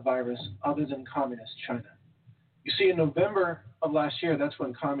about the virus other than Communist China. You see, in November of last year, that's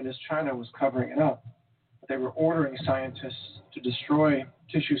when Communist China was covering it up. They were ordering scientists to destroy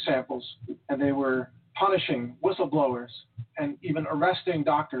tissue samples, and they were punishing whistleblowers and even arresting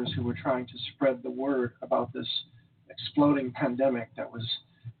doctors who were trying to spread the word about this exploding pandemic that was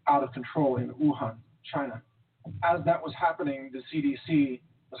out of control in Wuhan, China. As that was happening, the CDC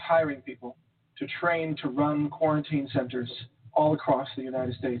was hiring people to train to run quarantine centers all across the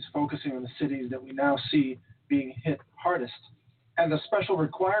United States, focusing on the cities that we now see being hit hardest. And the special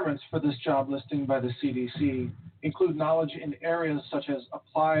requirements for this job listing by the CDC include knowledge in areas such as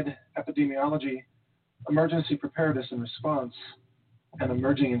applied epidemiology, emergency preparedness and response, and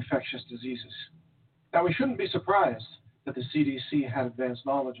emerging infectious diseases. Now, we shouldn't be surprised that the CDC had advanced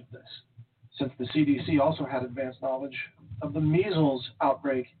knowledge of this, since the CDC also had advanced knowledge of the measles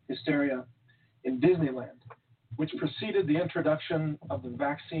outbreak hysteria in Disneyland, which preceded the introduction of the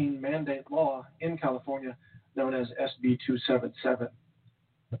vaccine mandate law in California known as SB 277.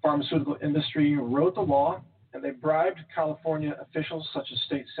 The pharmaceutical industry wrote the law, and they bribed California officials such as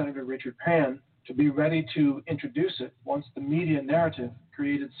State Senator Richard Pan to be ready to introduce it once the media narrative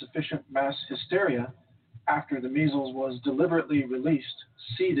created sufficient mass hysteria after the measles was deliberately released,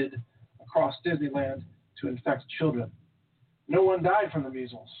 seeded across Disneyland to infect children. No one died from the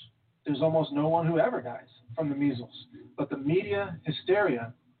measles. There's almost no one who ever dies from the measles. But the media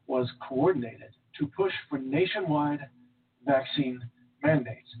hysteria was coordinated to push for nationwide vaccine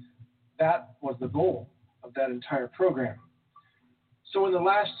mandates. That was the goal of that entire program. So in the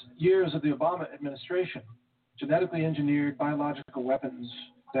last years of the Obama administration, genetically engineered biological weapons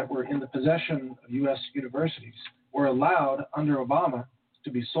that were in the possession of U.S. universities were allowed under Obama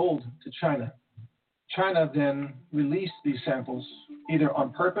to be sold to China. China then released these samples either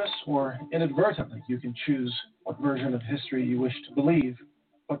on purpose or inadvertently. You can choose what version of history you wish to believe,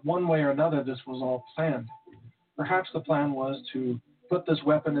 but one way or another, this was all planned. Perhaps the plan was to put this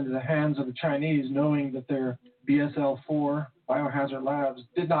weapon into the hands of the Chinese, knowing that their BSL-4 biohazard labs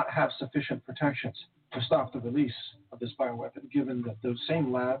did not have sufficient protections to stop the release of this bioweapon, given that those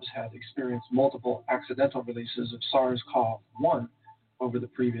same labs had experienced multiple accidental releases of SARS-CoV-1 over the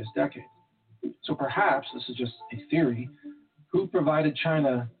previous decade. So perhaps, this is just a theory, who provided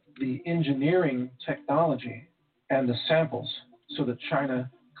China the engineering technology and the samples so that China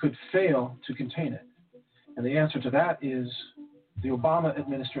could fail to contain it? And the answer to that is the Obama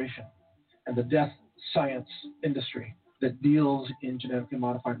administration and the death science industry that deals in genetically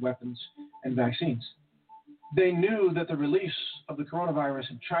modified weapons and vaccines. They knew that the release of the coronavirus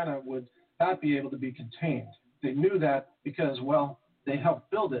in China would not be able to be contained. They knew that because, well, they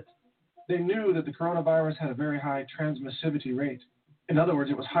helped build it. They knew that the coronavirus had a very high transmissivity rate. In other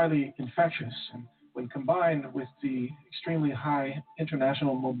words, it was highly infectious. And when combined with the extremely high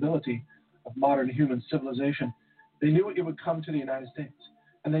international mobility of modern human civilization, they knew it would come to the United States.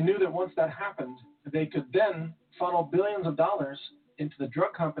 And they knew that once that happened, they could then funnel billions of dollars into the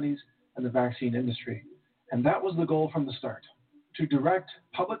drug companies and the vaccine industry. And that was the goal from the start, to direct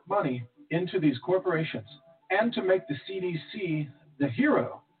public money into these corporations and to make the CDC the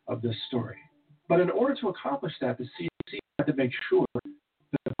hero of this story. But in order to accomplish that, the CDC had to make sure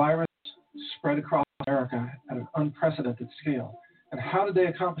that the virus spread across America at an unprecedented scale. And how did they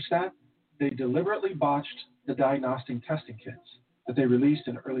accomplish that? They deliberately botched the diagnostic testing kits that they released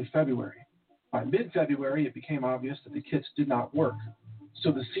in early February. By mid-February, it became obvious that the kits did not work.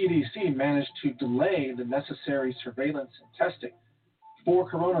 So the CDC managed to delay the necessary surveillance and testing for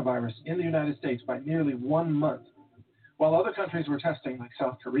coronavirus in the United States by nearly 1 month, while other countries were testing, like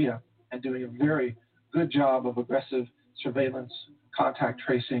South Korea, and doing a very good job of aggressive surveillance, contact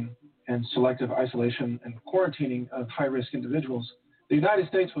tracing, and selective isolation and quarantining of high-risk individuals. The United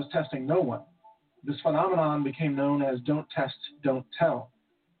States was testing no one. This phenomenon became known as don't test, don't tell,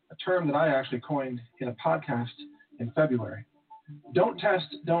 a term that I actually coined in a podcast in February. Don't test,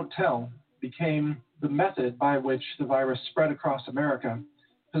 don't tell became the method by which the virus spread across America,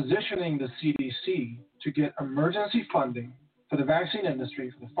 positioning the CDC to get emergency funding for the vaccine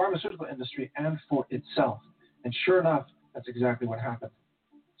industry, for the pharmaceutical industry, and for itself. And sure enough, that's exactly what happened.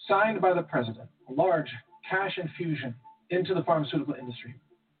 Signed by the president, a large cash infusion into the pharmaceutical industry,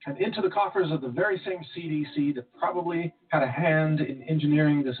 and into the coffers of the very same CDC that probably had a hand in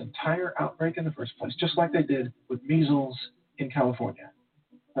engineering this entire outbreak in the first place, just like they did with measles in California.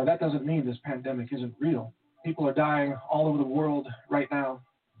 Now, that doesn't mean this pandemic isn't real. People are dying all over the world right now,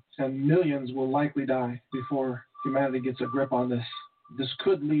 and millions will likely die before humanity gets a grip on this. This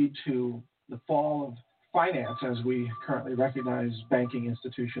could lead to the fall of finance as we currently recognize banking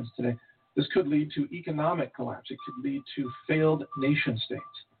institutions today. This could lead to economic collapse. It could lead to failed nation states.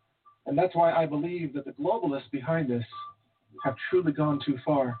 And that's why I believe that the globalists behind this have truly gone too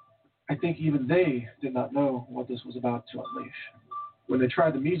far. I think even they did not know what this was about to unleash. When they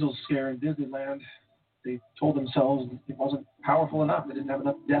tried the measles scare in Disneyland, they told themselves it wasn't powerful enough. They didn't have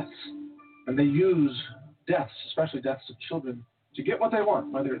enough deaths. And they use deaths, especially deaths of children, to get what they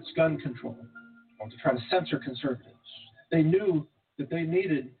want, whether it's gun control or to try to censor conservatives. They knew that they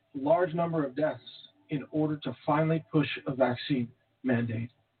needed a large number of deaths in order to finally push a vaccine mandate.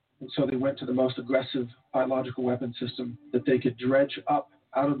 And so they went to the most aggressive biological weapon system that they could dredge up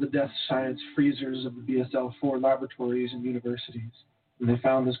out of the death science freezers of the BSL-4 laboratories and universities. And they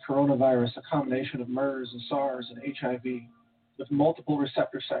found this coronavirus, a combination of MERS and SARS and HIV, with multiple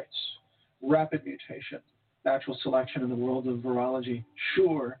receptor sites, rapid mutation, natural selection in the world of virology,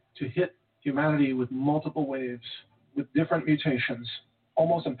 sure to hit humanity with multiple waves, with different mutations,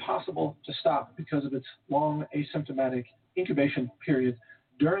 almost impossible to stop because of its long asymptomatic incubation period,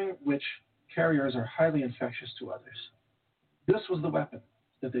 during which carriers are highly infectious to others. This was the weapon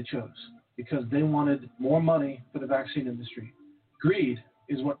that they chose because they wanted more money for the vaccine industry. Greed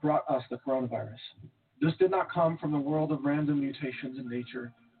is what brought us the coronavirus. This did not come from the world of random mutations in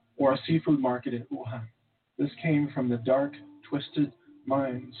nature or a seafood market in Wuhan. This came from the dark, twisted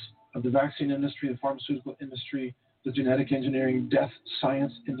minds of the vaccine industry, the pharmaceutical industry, the genetic engineering, death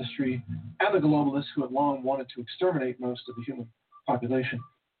science industry, and the globalists who had long wanted to exterminate most of the human population.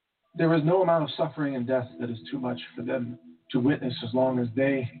 There is no amount of suffering and death that is too much for them to witness as long as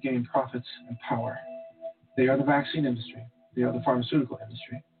they gain profits and power. They are the vaccine industry. They are the pharmaceutical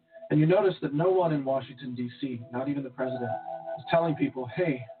industry. And you notice that no one in Washington, D.C., not even the president, is telling people,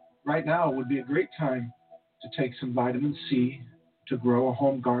 hey, right now would be a great time to take some vitamin C, to grow a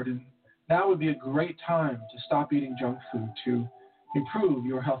home garden. Now would be a great time to stop eating junk food, to improve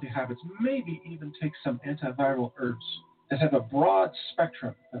your healthy habits, maybe even take some antiviral herbs that have a broad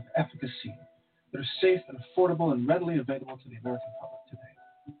spectrum of efficacy, that are safe and affordable and readily available to the American public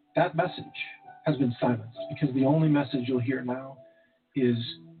today. That message has been silenced because the only message you'll hear now is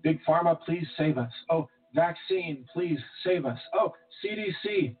Big Pharma, please save us. Oh, vaccine, please save us. Oh,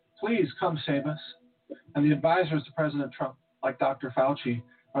 CDC, please come save us. And the advisors to President Trump, like Dr. Fauci,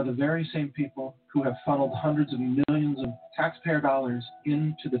 are the very same people who have funneled hundreds of millions of taxpayer dollars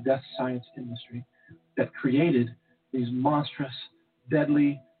into the death science industry that created these monstrous,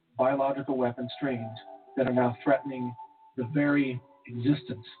 deadly biological weapon strains that are now threatening the very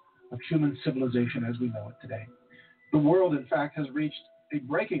existence of human civilization as we know it today. The world, in fact, has reached a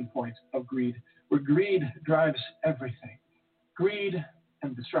breaking point of greed, where greed drives everything. Greed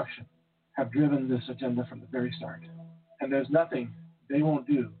and destruction have driven this agenda from the very start. And there's nothing they won't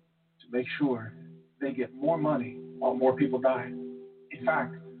do to make sure they get more money while more people die. In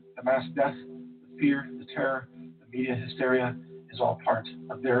fact, the mass death, the fear, the terror, the media hysteria is all part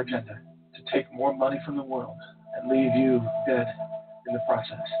of their agenda to take more money from the world and leave you dead in the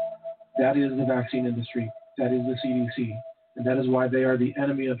process. That is the vaccine industry. That is the CDC. And that is why they are the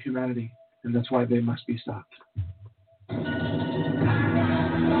enemy of humanity. And that's why they must be stopped.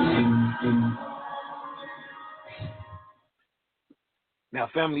 Now,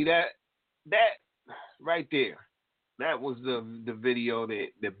 family, that right there, that was the video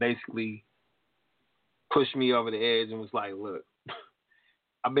that basically pushed me over the edge and was like, look,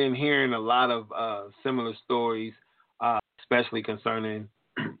 I've been hearing a lot of similar stories, especially concerning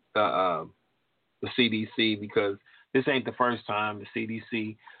the CDC, because this ain't the first time the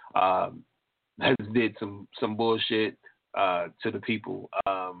CDC has did some bullshit to the people.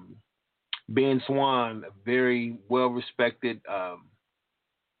 Ben Swan, a very well-respected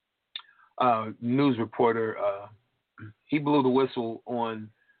news reporter, he blew the whistle on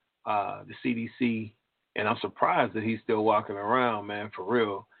the CDC, and I'm surprised that he's still walking around, man, for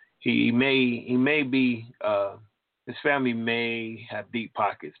real. He may be, his family may have deep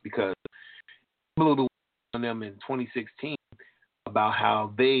pockets, because he blew the whistle on them in 2016 about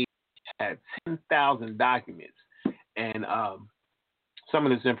how they had 10,000 documents, and some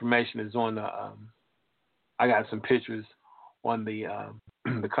of this information is on the, I got some pictures on the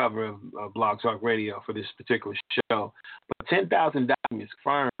cover of Blog Talk Radio for this particular show. But 10,000 documents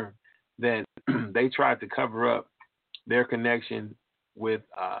confirm that they tried to cover up their connection with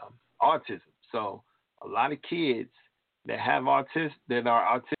autism. So a lot of kids that have that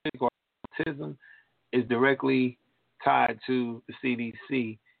are autistic or autism is directly tied to the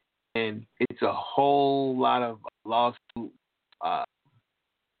CDC, and it's a whole lot of lawsuits.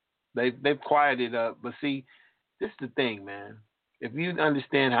 They've quieted up, but see, this is the thing, man. If you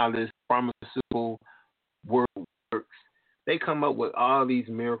understand how this pharmaceutical world works, they come up with all these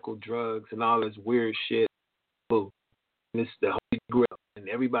miracle drugs and all this weird shit. And it's the holy grail, and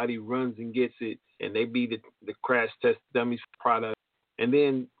everybody runs and gets it, and they be the crash test dummies for product. And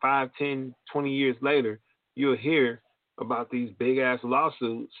then 5, 10, 20 years later, you'll hear about these big ass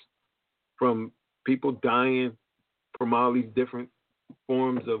lawsuits from people dying from all these different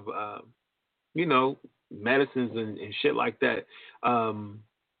forms of, medicines and shit like that.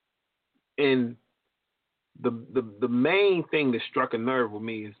 And the main thing that struck a nerve with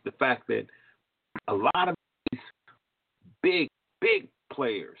me is the fact that a lot of these big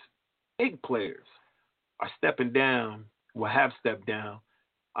players are stepping down, have stepped down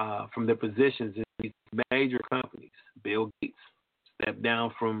from their positions in these major companies. Bill Gates stepped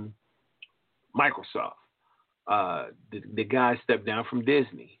down from Microsoft. The guy stepped down from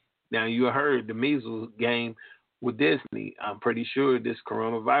Disney. Now, you heard the measles game with Disney. I'm pretty sure this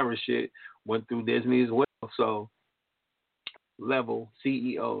coronavirus shit went through Disney as well. So, level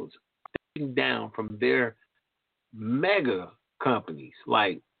CEOs stepping down from their mega companies.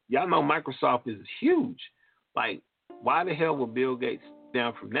 Like, y'all know Microsoft is huge. Like, why the hell would Bill Gates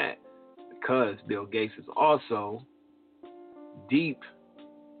down from that? Because Bill Gates is also deep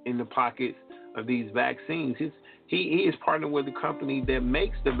in the pockets of these vaccines. He is partnered with the company that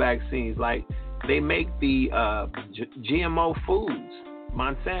makes the vaccines. Like, they make the GMO foods,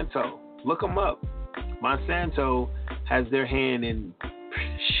 Monsanto. Look them up. Monsanto has their hand in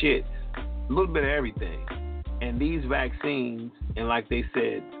shit, a little bit of everything. And these vaccines, and like they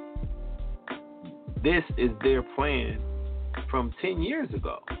said, this is their plan from 10 years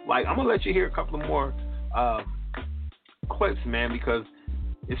ago. Like, I'm going to let you hear a couple of more clips, man, because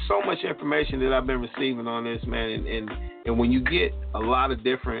it's so much information that I've been receiving on this, man. And when you get a lot of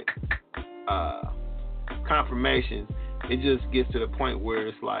different confirmations, it just gets to the point where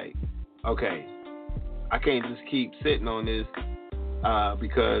it's like, okay, I can't just keep sitting on this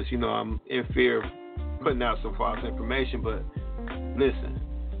because, I'm in fear of putting out some false information. But listen,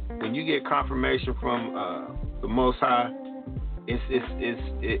 when you get confirmation from the Most High,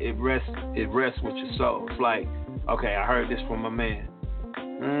 it rests with your soul. It's like, okay, I heard this from my man.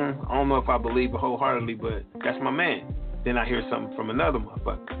 I don't know if I believe it wholeheartedly, but that's my man. Then I hear something from another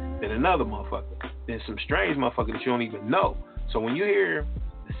motherfucker, then another motherfucker, then some strange motherfucker that you don't even know. So when you hear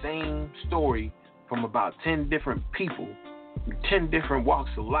the same story from about 10 different people, 10 different walks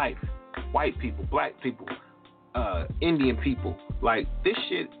of life, white people, black people, Indian people, like, this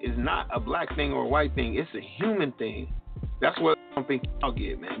shit is not a black thing or a white thing. It's a human thing. That's what I don't think y'all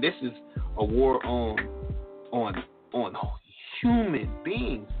get, man. This is a war on human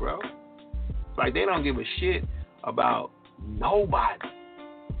beings, bro. Like, they don't give a shit about nobody.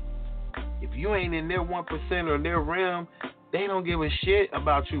 If you ain't in their 1% or their realm, they don't give a shit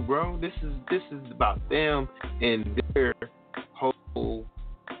about you, bro. This is about them and their whole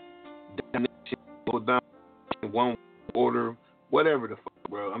domination, one order, whatever the fuck,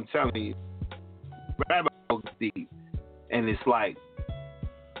 bro. I'm telling you, rabbit hole deep, and it's like,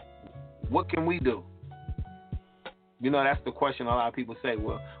 what can we do? That's the question a lot of people say.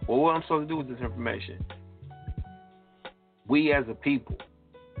 Well, what I'm supposed to do with this information? We as a people,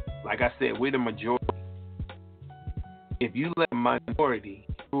 like I said, we're the majority. If you let the minority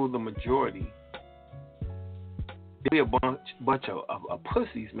rule the majority, there'll be a bunch of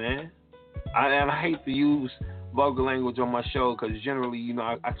pussies, man. And I hate to use vulgar language on my show because generally,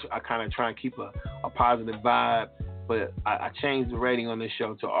 I kind of try and keep a positive vibe. But I changed the rating on this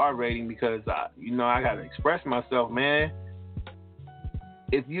show to R rating because, I got to express myself, man.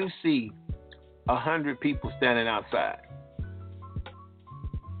 If you see 100 people standing outside,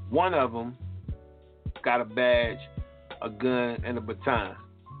 one of them got a badge, a gun, and a baton.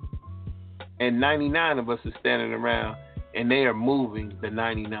 And 99 of us are standing around, and they are moving the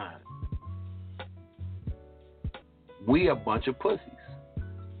 99. We a bunch of pussies.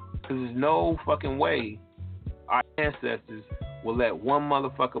 Because there's no fucking way our ancestors will let one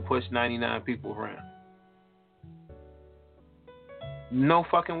motherfucker push 99 people around. No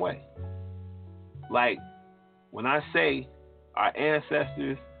fucking way. Like, when I say our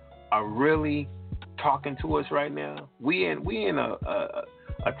ancestors are really talking to us right now, we in a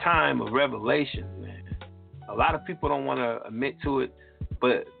time of revelation, man. A lot of people don't want to admit to it,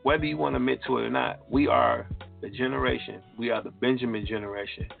 but whether you want to admit to it or not, we are the generation. We are the Benjamin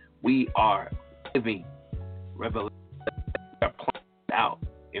generation. We are living revelation that are playing out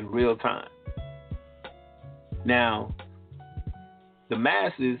in real time. Now, the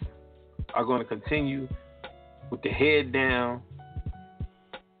masses are going to continue with the head down,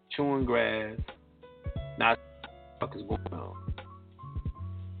 chewing grass, not what the fuck is going on.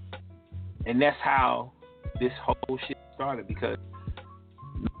 And that's how this whole shit started, because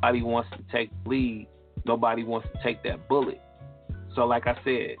nobody wants to take the lead. Nobody wants to take that bullet. So like I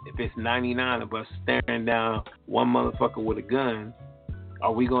said, if it's 99 of us staring down one motherfucker with a gun,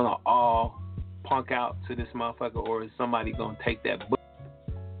 are we going to all punk out to this motherfucker, or is somebody going to take that bullet?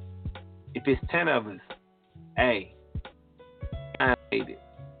 If it's 10 of us, hey, I hate it.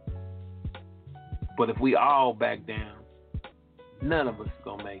 But if we all back down, none of us is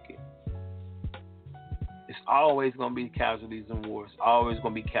going to make it. It's always going to be casualties in wars. Always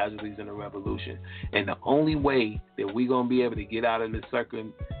going to be casualties in a revolution. And the only way that we're going to be able to get out of this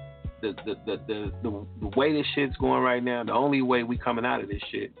circle, the way this shit's going right now, the only way we coming out of this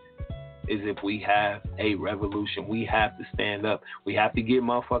shit is if we have a revolution. We have to stand up. We have to get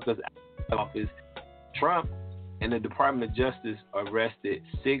motherfuckers out of office. Trump and the Department of Justice arrested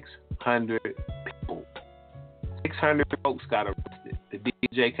 600 people. 600 folks got arrested. The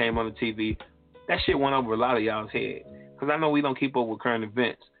DJ came on the TV. That shit went over a lot of y'all's head, because I know we don't keep up with current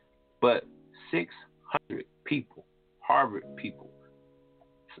events, but 600 people, Harvard people,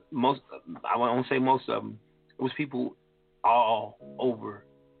 I won't say most of them, it was people all over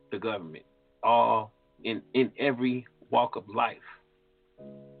the government, all in every walk of life.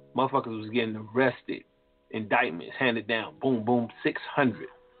 Motherfuckers was getting arrested, indictments handed down, boom, boom, 600.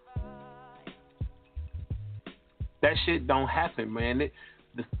 That shit don't happen, man.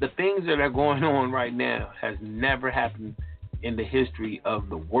 The things that are going on right now has never happened in the history of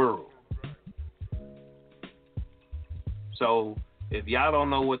the world. So if y'all don't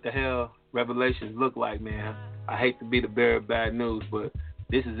know what the hell Revelations look like, man, I hate to be the bearer of bad news, but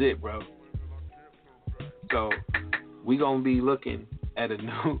this is it, bro. So we gonna be looking at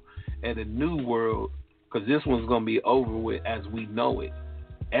a new world, because this one's gonna be over with as we know it.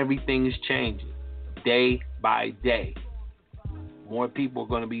 Everything is changing day by day. More people are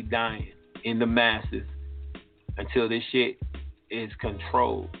going to be dying in the masses until this shit is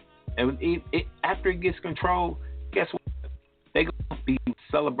controlled. And after it gets controlled, guess what? They're going to be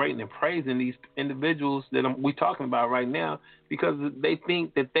celebrating and praising these individuals that we're talking about right now, because they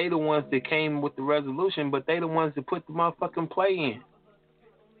think that they the ones that came with the resolution, but they the ones that put the motherfucking play in.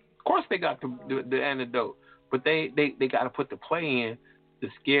 Of course they got the antidote, but they got to put the play in to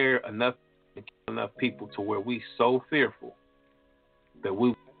scare enough people to where we so fearful that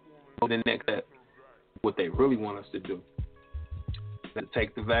we go the next step, what they really want us to do.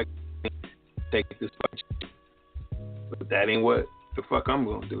 Take the vaccine, take this vaccine. But that ain't what the fuck I'm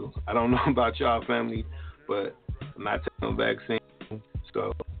going to do. I don't know about y'all, family, but I'm not taking no vaccine,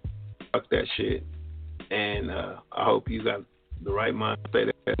 so fuck that shit. And I hope you got the right mind to say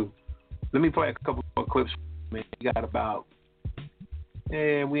that. Let me play a couple more clips. Man, we got about,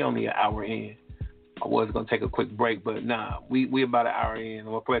 we only an hour in. I was going to take a quick break, but nah, we about an hour in. I'm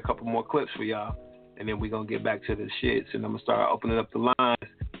going to play a couple more clips for y'all, and then we're going to get back to the shits, and I'm going to start opening up the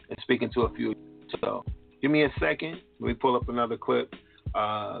lines and speaking to a few. So give me a second. Let me pull up another clip.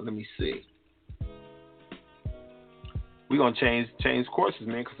 Let me see. We're going to change courses,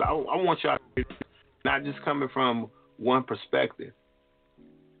 man, because I want y'all to not just coming from one perspective.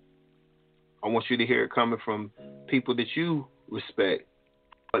 I want you to hear it coming from people that you respect,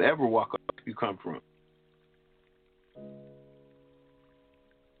 whatever walk up you come from.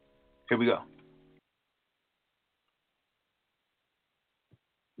 Here we go.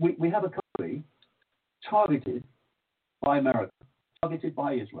 We have a country targeted by America, targeted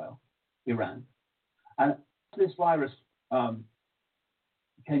by Israel, Iran. And this virus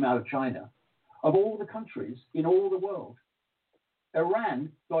came out of China. Of all the countries in all the world,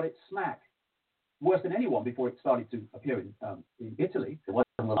 Iran got it smack worse than anyone before it started to appear in Italy. It wasn't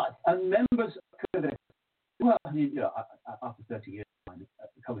alive. And members of the, well, I mean, after 30 years,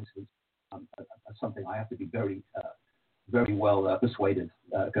 coincidence, something I have to be very, very well persuaded,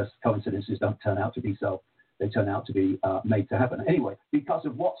 because coincidences don't turn out to be so. They turn out to be made to happen. Anyway, because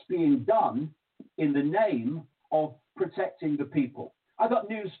of what's being done in the name of protecting the people. I got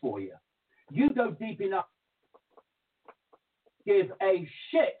news for you. You go deep enough, give a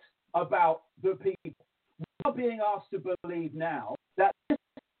shit about the people. We're being asked to believe now that this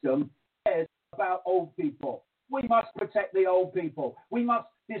system cares about old people. We must protect the old people. We must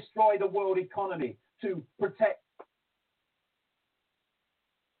destroy the world economy to protect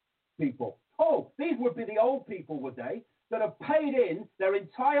people. Oh, these would be the old people, would they, that have paid in their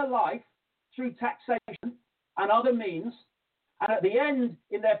entire life through taxation and other means, and at the end,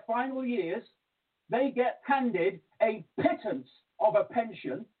 in their final years, they get handed a pittance of a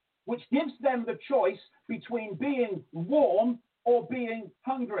pension, which gives them the choice between being warm or being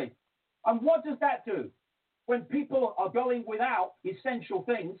hungry. And what does that do? When people are going without essential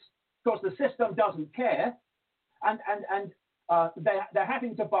things, because the system doesn't care, and they're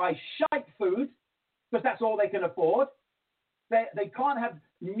having to buy shite food, because that's all they can afford. They can't have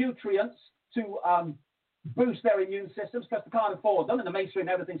nutrients to boost their immune systems, because they can't afford them, and the mainstream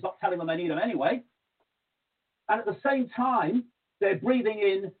everything's not telling them they need them anyway. And at the same time, they're breathing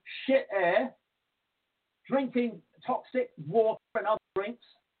in shit air, drinking toxic water and other drinks,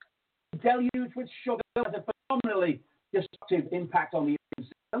 deluged with sugar, has a phenomenally destructive impact on the immune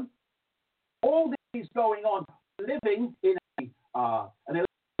system. All this is going on, living in an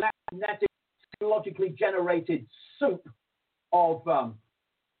electromagnetic, psychologically generated soup of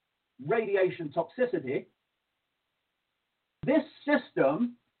radiation toxicity. This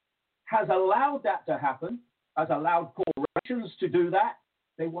system has allowed that to happen, has allowed corporations to do that.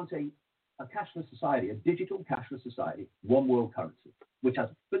 They want a cashless society, a digital cashless society, one world currency, which has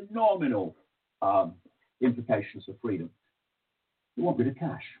phenomenal implications for freedom. They want rid of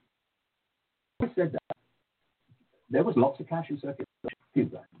cash. I said that. There was lots of cash in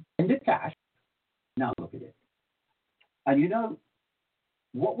circulation. End of cash. Now look at it. And you know,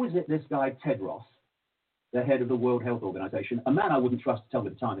 what was it this guy, Ted Ross, the head of the World Health Organization, a man I wouldn't trust to tell me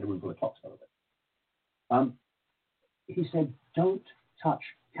the time in a room full of clocks, by the way. He said, don't touch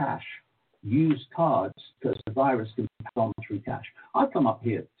cash. Use cards, because the virus can be passed on through cash. I've come up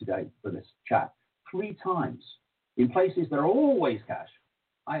here today for this chat 3 times in places that are always cash.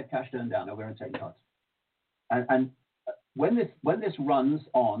 I had cash turned down. They're going to take cards. And when this runs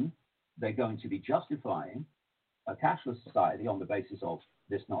on, they're going to be justifying a cashless society on the basis of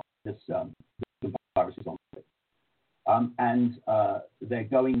this virus is on it. And they're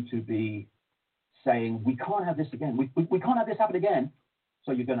going to be saying, we can't have this again. We can't have this happen again.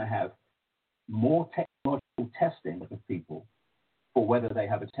 So you're going to have more technological testing of people for whether they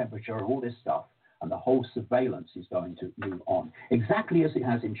have a temperature or all this stuff. And the whole surveillance is going to move on, exactly as it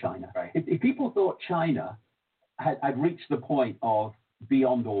has in China. Right. If people thought China had reached the point of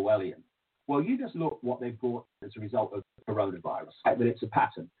beyond Orwellian, well, you just look what they've brought as a result of the coronavirus, that it's a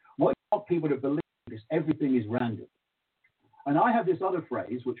pattern. What you want people to believe is everything is random. And I have this other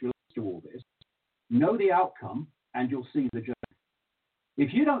phrase which relates to all this: know the outcome and you'll see the journey.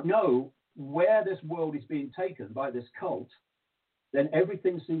 If you don't know where this world is being taken by this cult, then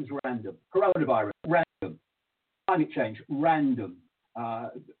everything seems random. Coronavirus, random. Climate change, random.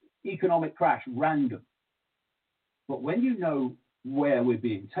 Economic crash, random. But when you know where we're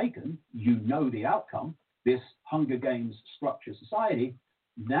being taken, you know the outcome, this Hunger Games structure society,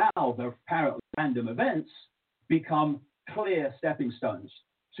 now the apparently random events become clear stepping stones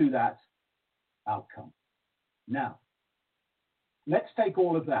to that outcome. Now, let's take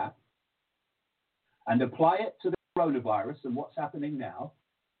all of that and apply it to the coronavirus and what's happening now,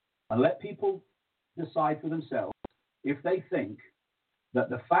 and let people decide for themselves if they think that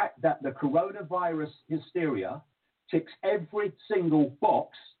the fact that the coronavirus hysteria ticks every single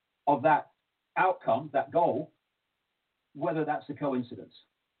box of that outcome, that goal, whether that's a coincidence.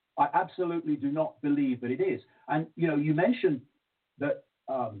 I absolutely do not believe that it is. And, you know, you mentioned that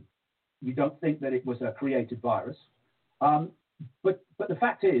you don't think that it was a created virus. But the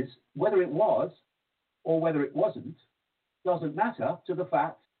fact is, whether it was or whether it wasn't, doesn't matter to the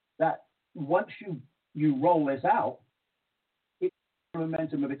fact that once you roll this out, it's a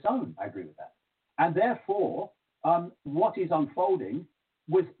momentum of its own. I agree with that. And therefore, what is unfolding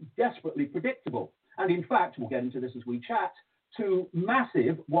was desperately predictable. And in fact, we'll get into this as we chat, 2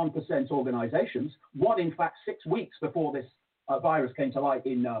 massive 1% organizations, one in fact 6 weeks before this virus came to light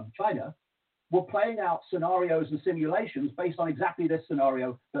in China, were playing out scenarios and simulations based on exactly this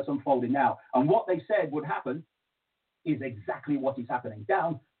scenario that's unfolding now. And what they said would happen is exactly what is happening,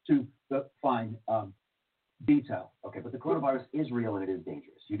 down to the fine detail. Okay, but the coronavirus is real and it is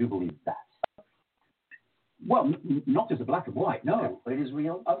dangerous. You do believe that? Well, not as a black and white, no. Okay, but it is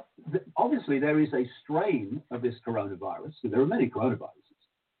real? Obviously, there is a strain of this coronavirus, so there are many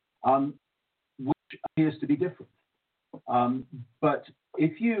coronaviruses, which appears to be different. But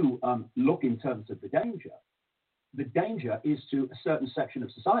if you look in terms of the danger is to a certain section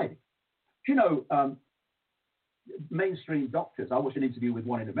of society. You know, mainstream doctors, I watched an interview with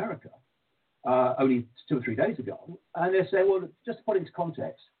one in America only 2 or 3 days ago, and they say, well, just to put into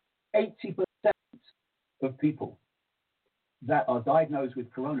context, 80% of people that are diagnosed with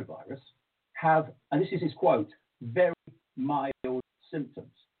coronavirus have, and this is his quote, very mild symptoms.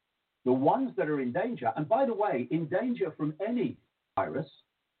 The ones that are in danger, and by the way, in danger from any virus,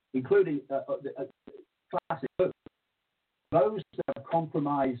 including classic flu, those that have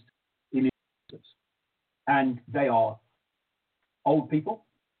compromised immune systems, and they are old people,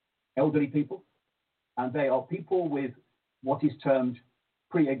 elderly people, and they are people with what is termed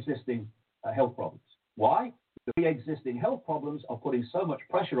pre-existing health problems. Why? The pre-existing health problems are putting so much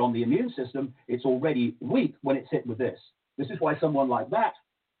pressure on the immune system, it's already weak when it's hit with this. This is why someone like that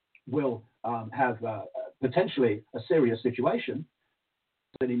will have potentially a serious situation.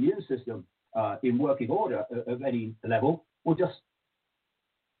 An immune system in working order of any level will just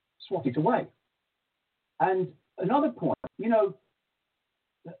swat it away. And another point,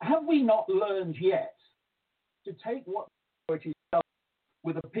 have we not learned yet to take what authorities tell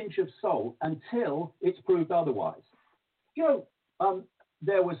with a pinch of salt until it's proved otherwise?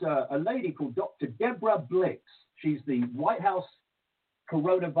 There was a lady called Dr. Deborah Blix. She's the White House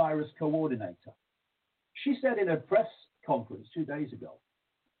coronavirus coordinator. She said in a press conference 2 days ago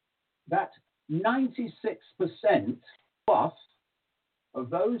that 96% plus of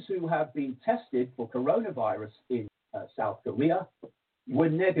those who have been tested for coronavirus in South Korea were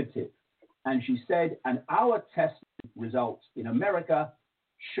negative. And she said, and our test results in America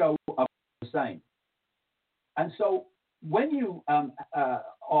show up the same. And so when you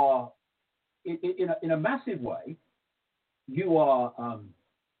are in a massive way, you are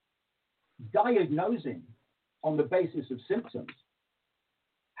diagnosing on the basis of symptoms.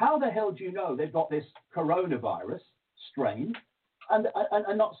 How the hell do you know they've got this coronavirus strain and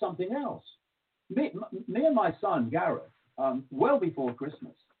not something else? Me and my son, Gareth, well before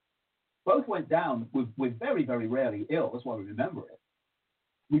Christmas, both went down with very, very rarely ill. That's why we remember it.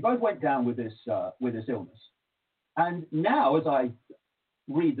 We both went down with this illness. And now, as I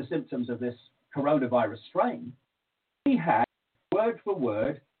read the symptoms of this coronavirus strain, we had word for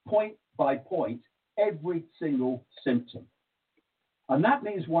word, point by point, every single symptom. And that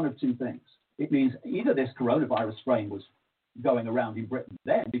means one of two things. It means either this coronavirus strain was going around in Britain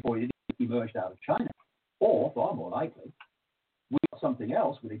then before it emerged out of China, or far more likely, we got something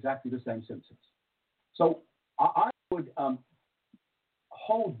else with exactly the same symptoms. So I would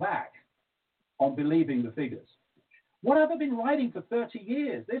hold back on believing the figures. What have I been writing for 30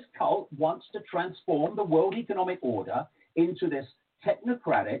 years? This cult wants to transform the world economic order into this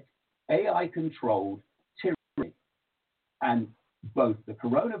technocratic, AI-controlled tyranny. And both the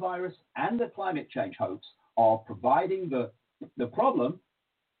coronavirus and the climate change hoax are providing the problem,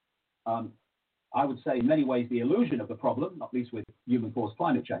 I would say in many ways the illusion of the problem, not least with human-caused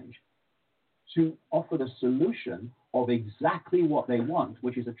climate change, to offer the solution of exactly what they want,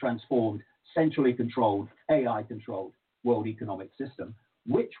 which is a transformed, centrally controlled, AI-controlled world economic system,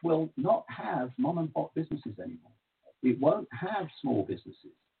 which will not have mom-and-pop businesses anymore. It won't have small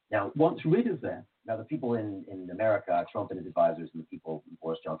businesses. Now, it wants rid of them. Now, the people in America, Trump and his advisors, and the people,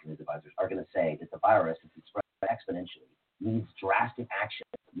 Boris Johnson and his advisors, are going to say that the virus, if it's spread exponentially, needs drastic action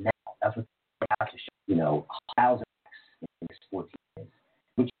now. That's what they have to show, 1,000x in the next 14 days,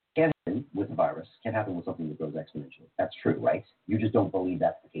 which can't happen with the virus, can't happen with something that grows exponentially. That's true, right? You just don't believe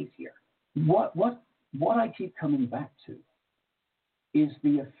that's the case here. What I keep coming back to is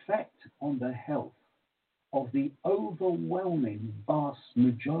the effect on the health of the overwhelming vast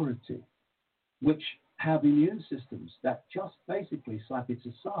majority, which have immune systems that just basically slap it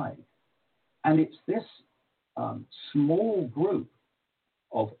aside. And it's this small group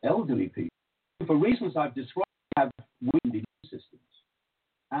of elderly people, for reasons I've described, have weakened immune systems.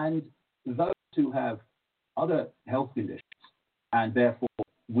 And those who have other health conditions and therefore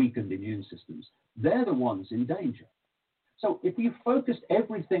weakened immune systems, they're the ones in danger. So if you focused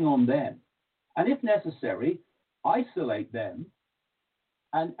everything on them, and if necessary, isolate them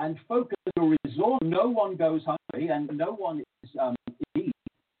and focus the resource, no one goes hungry and no one is in need.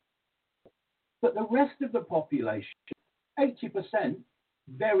 But the rest of the population, 80%,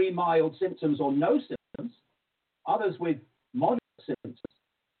 very mild symptoms or no symptoms, others with moderate symptoms.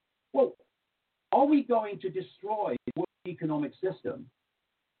 Well, are we going to destroy the world economic system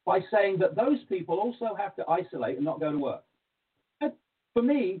by saying that those people also have to isolate and not go to work? And for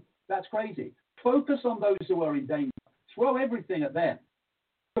me, that's crazy. Focus on those who are in danger. Throw everything at them.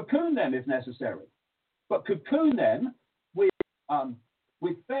 Cocoon them if necessary. But cocoon them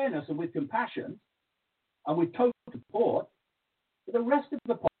with fairness and with compassion and with total support. For the rest of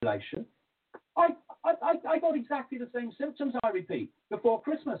the population, I got exactly the same symptoms, I repeat, before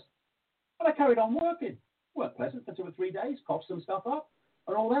Christmas. But I carried on working. Weren't pleasant for 2 or 3 days, coughed some stuff up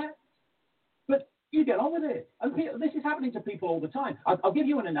and all that. But you get on with it. And this is happening to people all the time. I'll give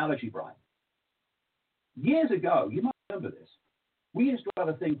you an analogy, Brian. Years ago, you might remember this, we used to have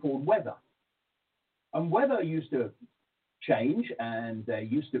a thing called weather. And weather used to change, and there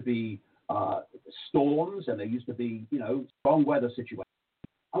used to be storms, and there used to be, strong weather situations.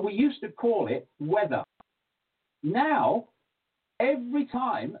 And we used to call it weather. Now, every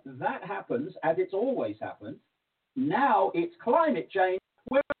time that happens, as it's always happened, now it's climate change.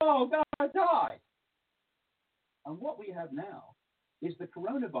 We're all going to die. And what we have now is the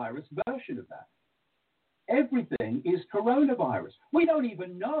coronavirus version of that. Everything is coronavirus. We don't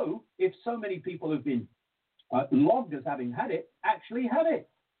even know if so many people have been logged as having had it actually had it.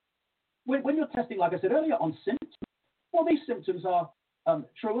 When you're testing, like I said earlier, on symptoms, well, these symptoms are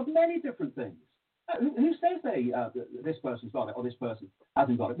true of many different things. Who says this person's got it or this person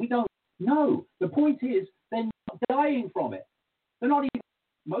hasn't got it? We don't know. The point is they're not dying from it. They're not even,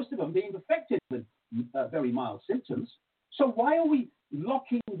 most of them, being affected with very mild symptoms. So why are we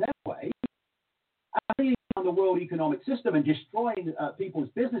locking them away and on the world economic system and destroying people's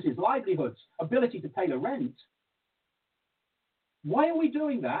businesses, livelihoods, ability to pay the rent? Why are we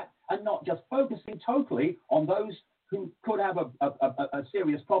doing that and not just focusing totally on those who could have a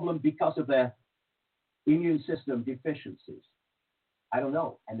serious problem because of their immune system deficiencies? I don't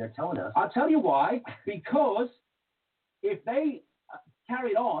know. And they're telling us. I'll tell you why. Because if they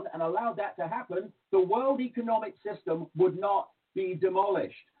carried on and allowed that to happen, the world economic system would not be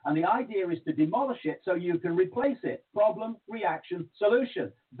demolished. And the idea is to demolish it so you can replace it. Problem, reaction, solution.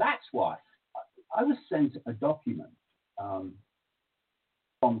 That's why. I was sent a document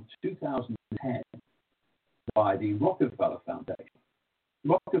from 2010 by the Rockefeller Foundation.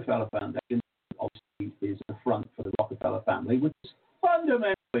 Rockefeller Foundation obviously is a front for the Rockefeller family, which is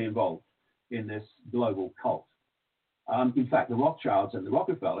fundamentally involved in this global cult. In fact, the Rothschilds and the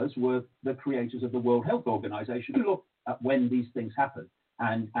Rockefellers were the creators of the World Health Organization. You look at when these things happen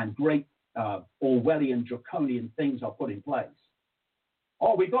and great Orwellian, draconian things are put in place.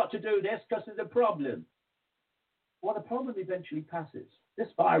 Oh, we got to do this because there's a problem. Well, the problem eventually passes. This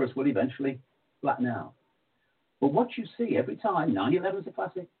virus will eventually flatten out. But what you see every time, 9/11 is a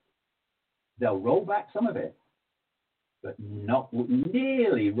classic, they'll roll back some of it, but not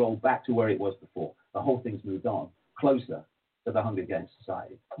nearly roll back to where it was before. The whole thing's moved on, closer to the Hunger Games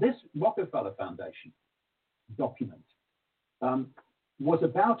society. This Rockefeller Foundation document was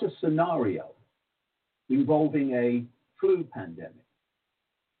about a scenario involving a flu pandemic.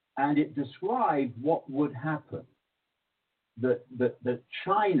 And it described what would happen, that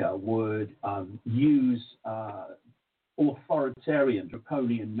China would use authoritarian,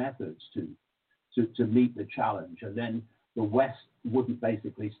 draconian methods to meet the challenge. And then the West wouldn't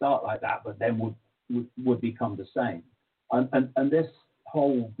basically start like that, but then would become the same. And this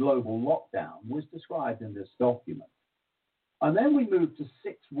whole global lockdown was described in this document. And then we moved to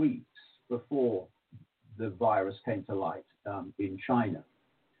 6 weeks before the virus came to light in China.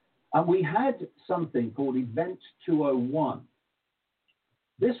 And we had something called Event 201.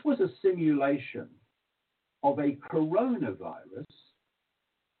 This was a simulation of a coronavirus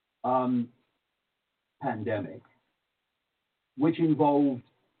pandemic, which involved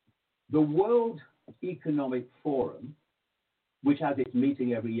the World Economic Forum, which has its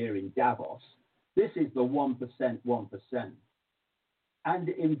meeting every year in Davos. This is the 1%, 1%. And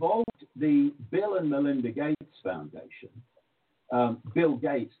it involved the Bill and Melinda Gates Foundation. Bill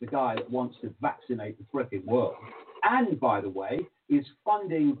Gates, the guy that wants to vaccinate the frickin' world, and, by the way, is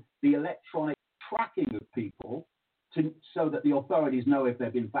funding the electronic tracking of people so that the authorities know if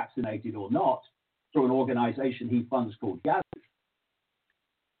they've been vaccinated or not through an organization he funds called Gavi.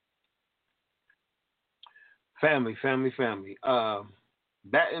 Family.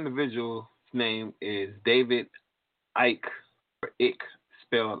 That individual's name is David Icke, or Icke,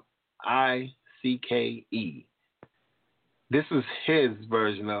 spelled I-C-K-E. This was his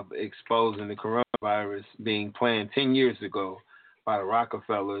version of exposing the coronavirus being planned 10 years ago by the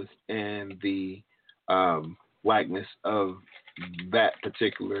Rockefellers and the likeness of that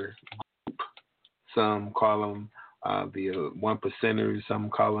particular group. Some call them the one percenters, some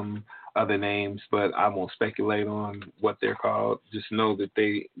call them other names, but I won't speculate on what they're called. Just know that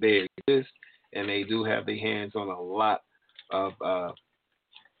they exist, and they do have their hands on a lot of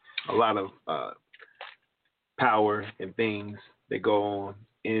power and things that go on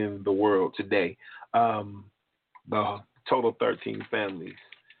in the world today. The total 13 families,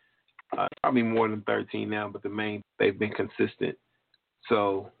 probably more than 13 now, but they've been consistent.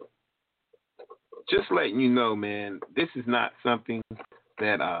 So just letting you know, man, this is not something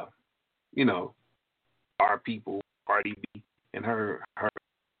that, our people, Cardi B and her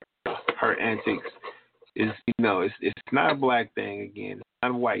antics is, it's not a black thing again. It's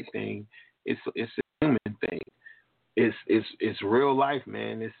not a white thing. It's a human thing. It's real life,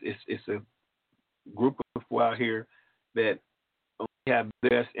 man. It's a group of people out here that have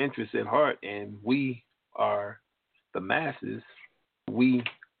best interests at heart, and we are the masses. We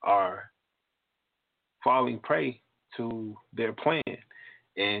are falling prey to their plan.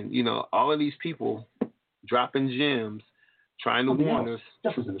 And, all of these people dropping gems, trying to warn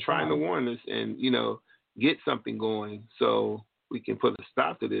us, and, get something going so we can put a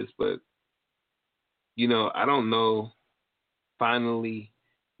stop to this. But, I don't know, finally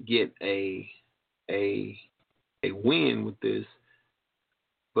get a win with this,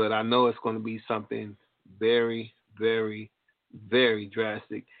 but I know it's going to be something very, very, very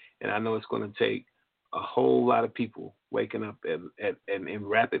drastic. And I know it's going to take a whole lot of people waking up at in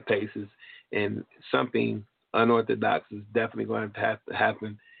rapid paces, and something unorthodox is definitely going to have to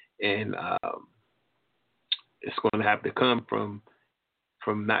happen, and it's going to have to come from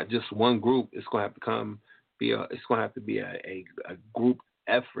not just one group. It's going to have to be a group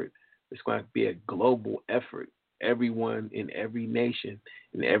effort. It's going to be a global effort. Everyone in every nation,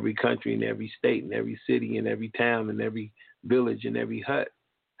 in every country, in every state, in every city, in every town, in every village, in every hut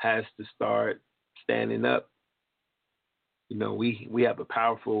has to start standing up. We have a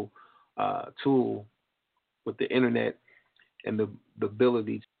powerful tool with the internet and the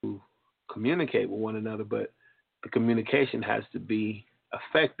ability to communicate with one another, but the communication has to be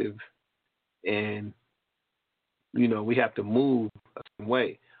effective, and we have to move a certain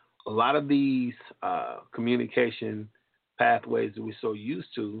way. A lot of these communication pathways that we're so used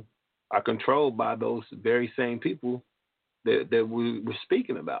to are controlled by those very same people that we were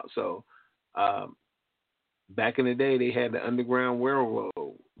speaking about. So back in the day, they had the Underground Railroad.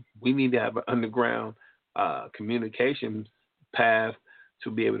 We need to have an underground communication path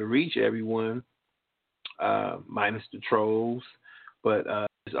to be able to reach everyone, minus the trolls. But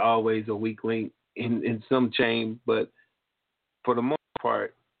there's always a weak link in some chain. But for the most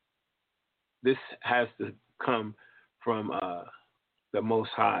part, this has to come from the Most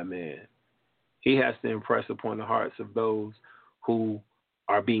High, man. He has to impress upon the hearts of those who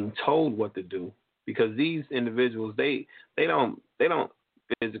are being told what to do, because these individuals, they don't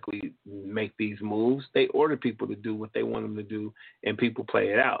physically make these moves. They order people to do what they want them to do, and people play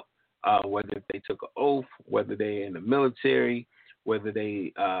it out. Whether they took an oath, whether they're in the military, whether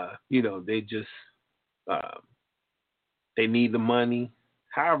they they just they need the money.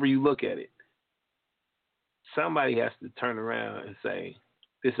 However you look at it, somebody has to turn around and say,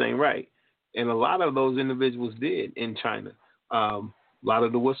 this ain't right. And a lot of those individuals did in China. A lot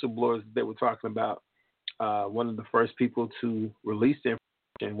of the whistleblowers that we're talking about, one of the first people to release the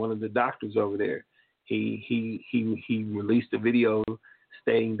information, one of the doctors over there, he released a video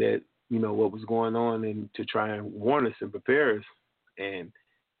stating that, what was going on, and to try and warn us and prepare us. And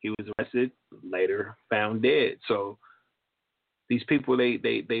he was arrested, later found dead. So these people,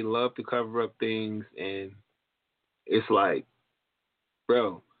 they love to cover up things, and it's like,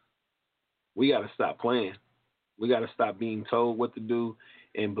 bro, we got to stop playing. We got to stop being told what to do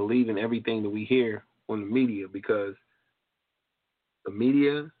and believing everything that we hear on the media, because the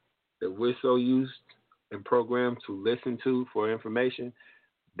media that we're so used and programmed to listen to for information,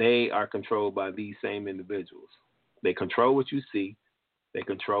 they are controlled by these same individuals. They control what you see. They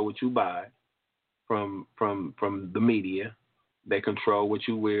control what you buy from the media. They control what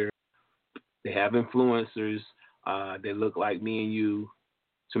you wear. They have influencers that look like me and you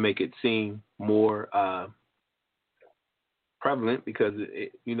to make it seem more prevalent, because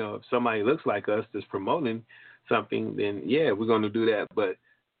if somebody looks like us that's promoting something, then yeah, we're going to do that. But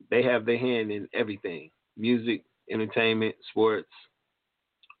they have their hand in everything: music, entertainment, sports,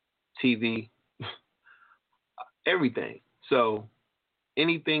 TV, everything. So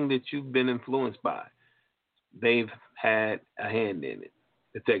anything that you've been influenced by, they've had a hand in it.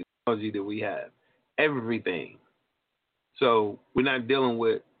 The technology that we have, everything. So we're not dealing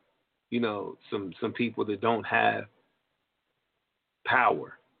with, some people that don't have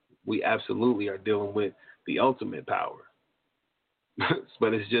power. We absolutely are dealing with the ultimate power.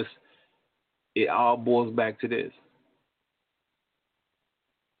 But it's just, it all boils back to this.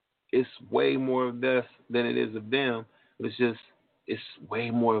 It's way more of us than it is of them. It's way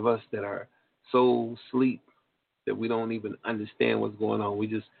more of us that are so asleep that we don't even understand what's going on. We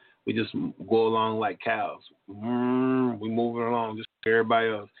just go along like cows. We moving along just like everybody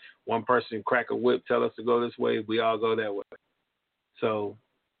else. One person crack a whip, tell us to go this way, we all go that way. So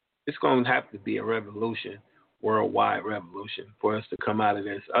it's going to have to be a revolution, worldwide revolution, for us to come out of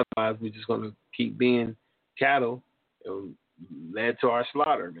this. Otherwise, we're just going to keep being cattle and led to our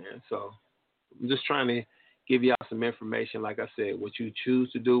slaughter, man. So I'm just trying to give y'all some information. Like I said, what you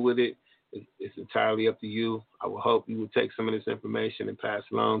choose to do with it It's entirely up to you. I will hope you will take some of this information and pass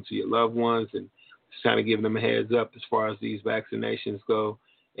it along to your loved ones and just kind of giving them a heads up as far as these vaccinations go,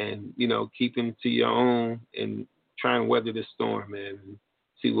 and keeping to your own and try and weather the storm and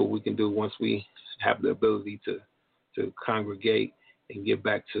see what we can do once we have the ability to congregate and get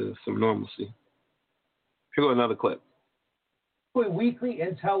back to some normalcy. Here goes another clip. A weekly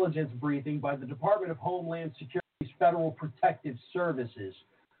intelligence briefing by the Department of Homeland Security's Federal Protective Services.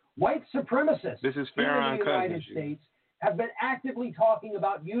 White supremacists This is in Farron the United Cousins. States have been actively talking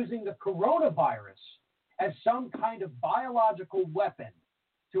about using the coronavirus as some kind of biological weapon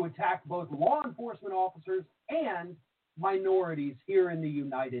to attack both law enforcement officers and minorities here in the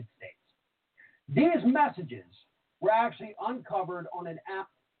United States. These messages were actually uncovered on an app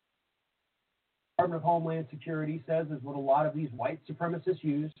the Department of Homeland Security says is what a lot of these white supremacists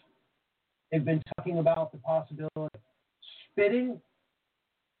use. They've been talking about the possibility of spitting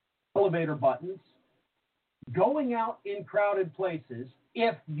elevator buttons, going out in crowded places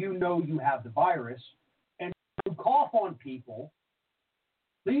if you know you have the virus, and you cough on people,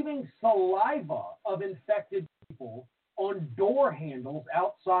 leaving saliva of infected people on door handles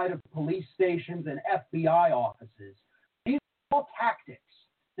outside of police stations and FBI offices. These are all tactics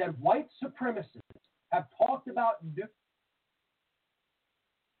that white supremacists have talked about doing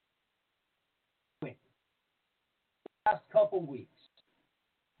the last couple weeks.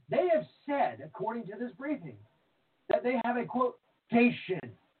 They have said, according to this briefing, that they have a quotation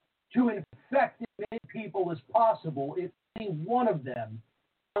to infect as many people as possible if any one of them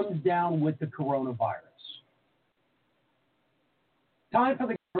comes down with the coronavirus. Time for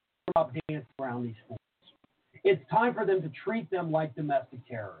the government to dance around these fools. It's time for them to treat them like domestic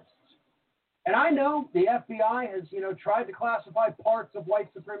terrorists. And I know the FBI has, tried to classify parts of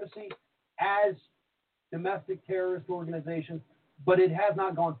white supremacy as domestic terrorist organizations, but it has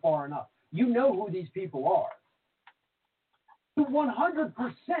not gone far enough. You know who these people are. You 100%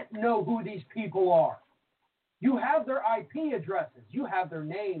 know who these people are. You have their IP addresses. You have their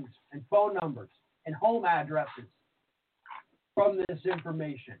names and phone numbers and home addresses from this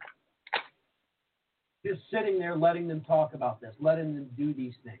information. Just sitting there letting them talk about this, letting them do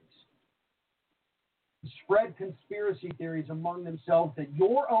these things. Spread conspiracy theories among themselves that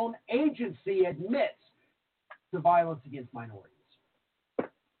your own agency admits to violence against minorities.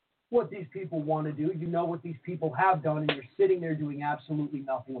 What these people want to do, you know what these people have done, and you're sitting there doing absolutely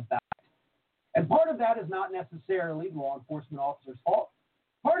nothing about it. And part of that is not necessarily law enforcement officers' fault.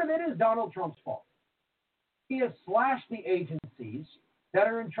 Part of it is Donald Trump's fault. He has slashed the agencies that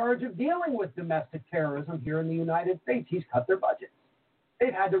are in charge of dealing with domestic terrorism here in the United States. He's cut their budgets.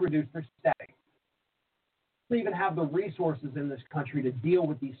 They've had to reduce their staffing. They don't even have the resources in this country to deal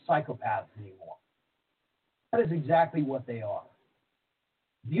with these psychopaths anymore. That is exactly what they are.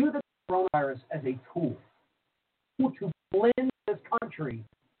 View the coronavirus as a tool to blend this country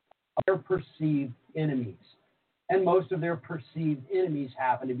of their perceived enemies. And most of their perceived enemies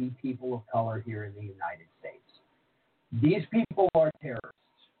happen to be people of color here in the United States. These people are terrorists.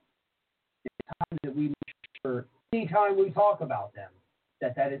 It's time that we make sure, anytime we talk about them,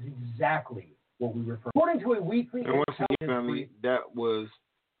 that is exactly what we refer to. According to a weekly... And once again, family, that was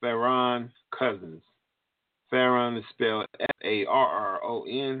Farron Cousins. Farron is spelled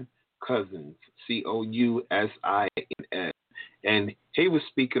Farron, Cousins, Cousins. And he was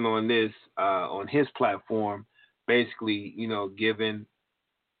speaking on this on his platform, basically, giving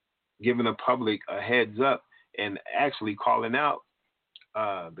the public a heads up and actually calling out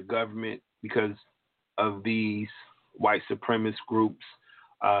the government because of these white supremacist groups,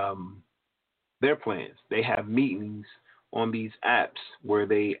 their plans. They have meetings on these apps where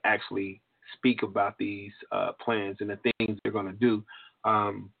they actually speak about these plans and the things they're going to do.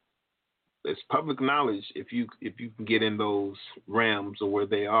 It's public knowledge if you can get in those realms or where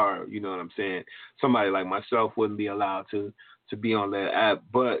they are. You know what I'm saying? Somebody like myself wouldn't be allowed to be on that app,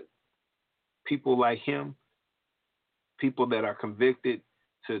 but people like him, people that are convicted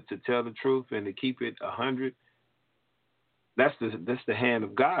to tell the truth and to keep it 100, that's the hand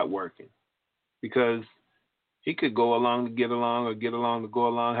of God working, because he could go along to get along or get along to go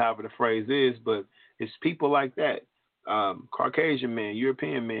along, however the phrase is, but it's people like that. Caucasian man,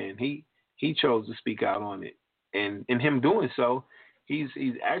 European man, he chose to speak out on it. And in him doing so, he's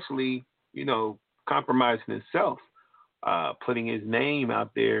actually, compromising himself, putting his name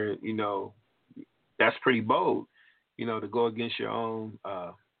out there, that's pretty bold, to go against your own,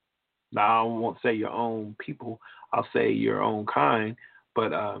 now I won't say your own people, I'll say your own kind,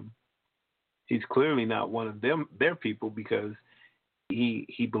 but he's clearly not one of their people, because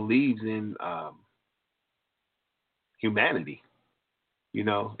he believes in humanity. You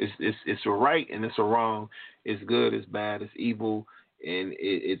know, it's a right and it's a wrong. It's good, it's bad, it's evil, and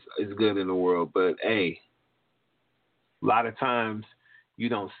it's good in the world. But hey, a lot of times you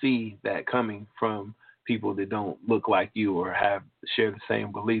don't see that coming from people that don't look like you or share the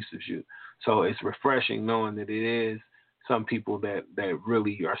same beliefs as you. So it's refreshing knowing that it is some people that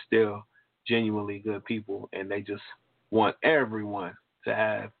really are still genuinely good people, and they just want everyone to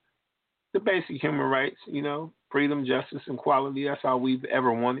have the basic human rights, you know, freedom, justice, and equality. That's all we've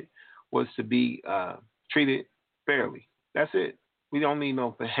ever wanted, was to be treated fairly. That's it. We don't need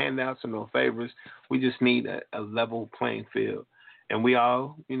no handouts or no favors. We just need a level playing field. And we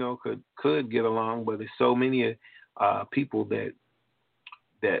all, you know, could get along, but there's so many people that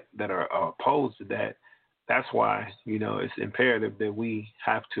are opposed to that. That's why, you know, it's imperative that we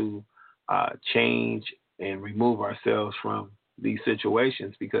have to change and remove ourselves from these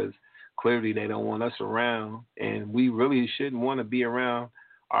situations, because clearly they don't want us around, and we really shouldn't want to be around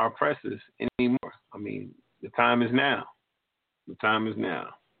our oppressors anymore. I mean, the time is now. The time is now.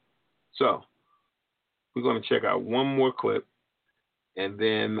 So we're going to check out one more clip, and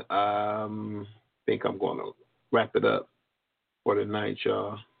then I think I'm going to wrap it up for the night,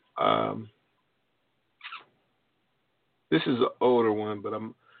 y'all. This is an older one, but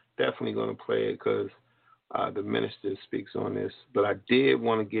I'm definitely going to play it because the minister speaks on this. But I did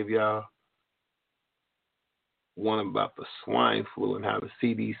want to give y'all one about the swine flu and how the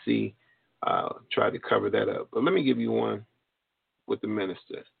CDC tried to cover that up. But let me give you one with the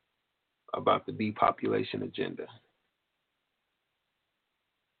minister about the depopulation agenda.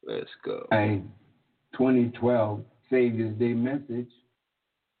 Let's go. 2012 Savior's Day message.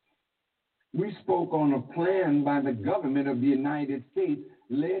 We spoke on a plan by the government of the United States,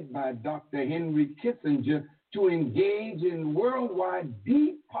 led by Dr. Henry Kissinger, to engage in worldwide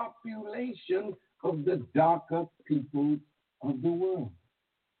depopulation of the darker peoples of the world.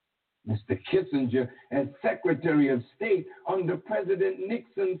 Mr. Kissinger, as Secretary of State under President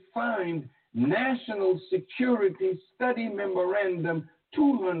Nixon, signed National Security Study Memorandum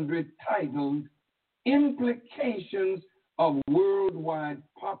 200 titled Implications of Worldwide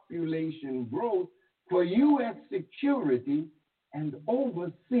Population Growth for U.S. Security and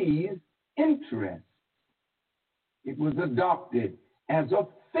Overseas Interests. It was adopted as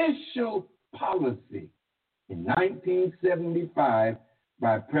official policy in 1975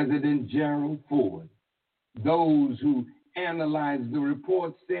 by President Gerald Ford. Those who analyzed the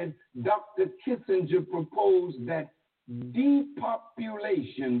report said Dr. Kissinger proposed that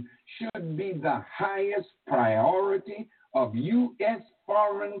depopulation should be the highest priority of U.S.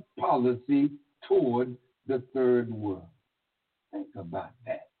 foreign policy toward the third world. Think about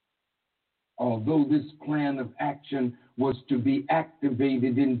that. Although this plan of action was to be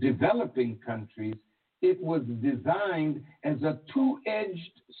activated in developing countries, it was designed as a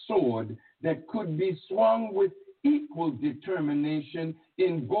two-edged sword that could be swung with equal determination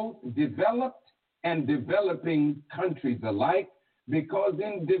in both developed and developing countries alike, because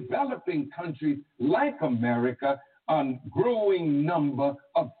in developing countries like America, a growing number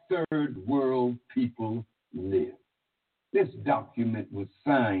of third world people live. This document was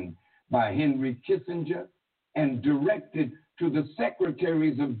signed by Henry Kissinger and directed to the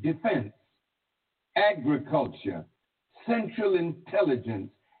Secretaries of Defense, Agriculture, Central Intelligence,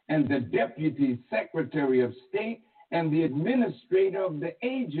 and the Deputy Secretary of State and the Administrator of the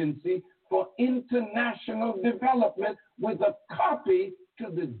Agency for International Development, with a copy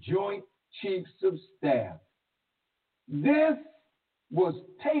to the Joint Chiefs of Staff. This was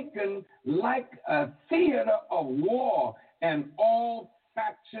taken like a theater of war, and all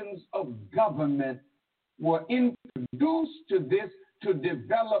factions of government were introduced to this to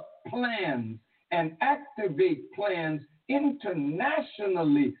develop plans and activate plans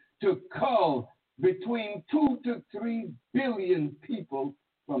internationally to cull between 2 to 3 billion people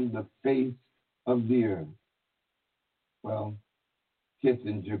from the face of the earth. Well,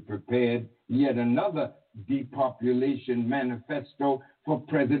 Kissinger prepared yet another depopulation manifesto for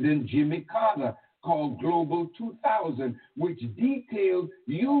President Jimmy Carter called Global 2000, which detailed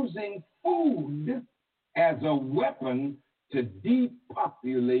using food as a weapon to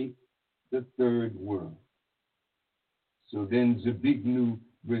depopulate the third world. So then Zbigniew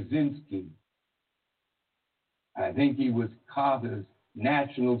Brzezinski, I think he was Carter's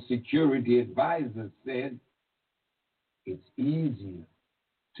national security advisor, said, it's easier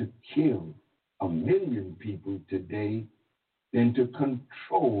to kill 1 million people today than to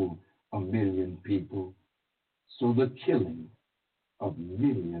control 1 million people. So the killing of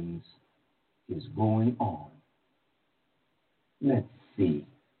millions is going on. Let's see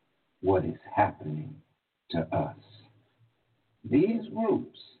what is happening to us. These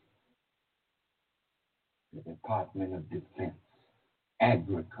groups, the Department of Defense,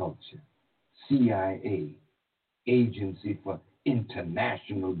 Agriculture, CIA, Agency for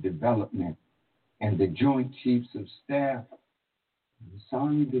International Development, and the Joint Chiefs of Staff, I'm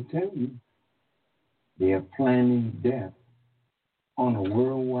sorry to tell you, they are planning death on a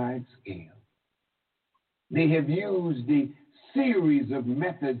worldwide scale. They have used a series of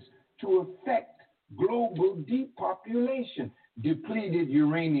methods to affect global depopulation, depleted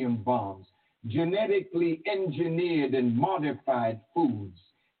uranium bombs, genetically engineered and modified foods,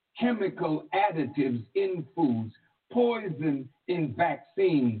 chemical additives in foods, poison in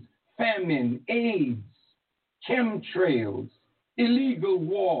vaccines, famine, AIDS, chemtrails, illegal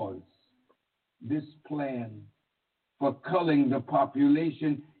wars. This plan for culling the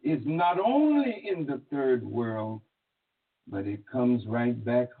population is not only in the third world, but it comes right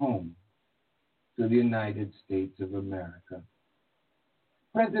back home to the United States of America.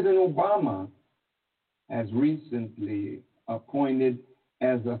 President Obama has recently appointed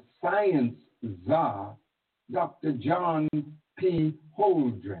as a science czar Dr. John P.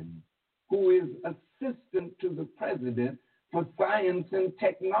 Holdren, who is assistant to the president for science and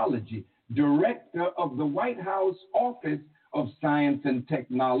technology, director of the White House Office of Science and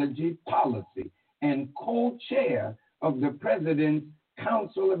Technology Policy, and co-chair of the President's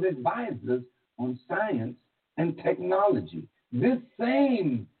Council of Advisors on Science and Technology. This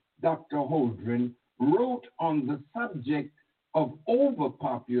same Dr. Holdren wrote on the subject of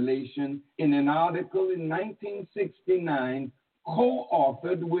overpopulation in an article in 1969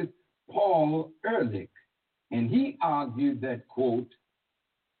 co-authored with Paul Ehrlich, and he argued that, quote,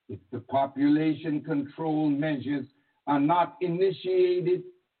 if the population control measures are not initiated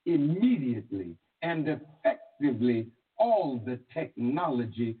immediately and effectively, all the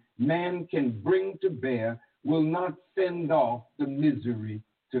technology man can bring to bear will not fend off the misery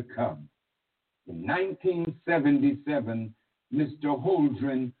to come. In 1977, Mr.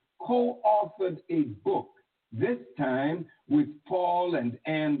 Holdren co-authored a book, this time with Paul and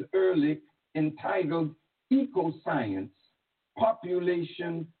Ann Ehrlich, entitled Ecoscience,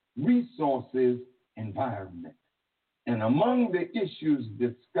 Population, Resources, Environment. And among the issues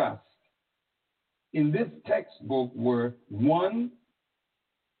discussed in this textbook were, 1,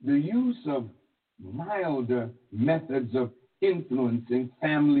 the use of milder methods of influencing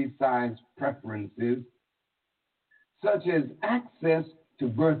family size preferences, such as access to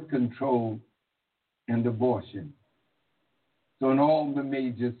birth control and abortion. So in all the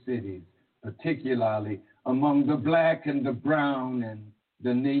major cities, particularly among the black and the brown and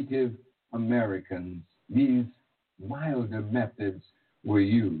the Native Americans, these milder methods were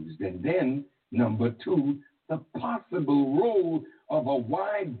used. And then, number 2, the possible role of a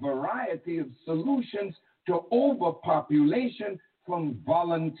wide variety of solutions to overpopulation, from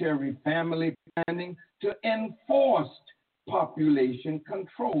voluntary family planning to enforced population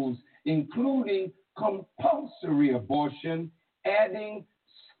controls, including compulsory abortion, adding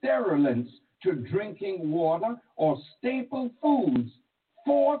sterilants to drinking water or staple foods,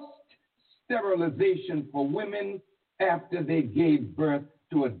 forced sterilization for women after they gave birth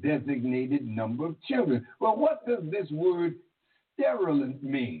to a designated number of children. Well, what does this word sterilant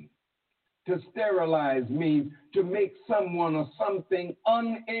mean? To sterilize means to make someone or something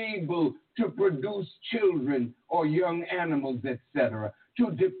unable to produce children or young animals, etc.,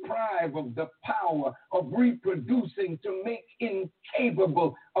 to deprive of the power of reproducing, to make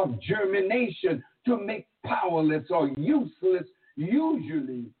incapable of germination, to make powerless or useless,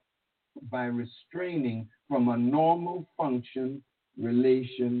 usually by restraining from a normal function,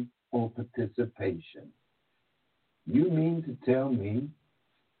 relation, or participation. You mean to tell me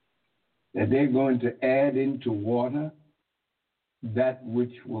that they're going to add into water that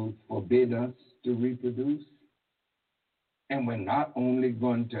which will forbid us to reproduce? And we're not only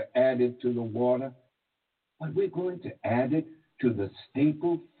going to add it to the water, but we're going to add it to the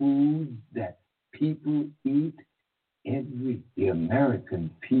staple foods that people eat. The American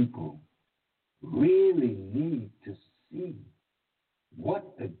people really need to see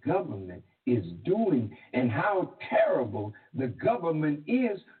what the government is doing and how terrible the government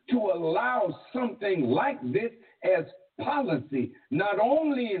is to allow something like this as policy, not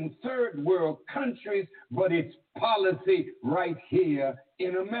only in third world countries, but it's policy right here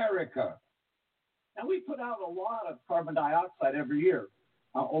in America. Now, we put out a lot of carbon dioxide every year,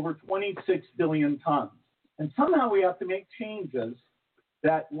 over 26 billion tons. And somehow we have to make changes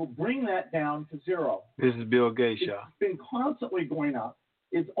that will bring that down to zero. This is Bill Gates, y'all. It's been constantly going up.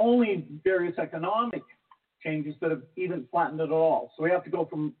 It's only various economic changes that have even flattened it at all. So we have to go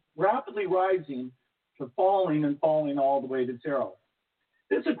from rapidly rising to falling and falling all the way to zero.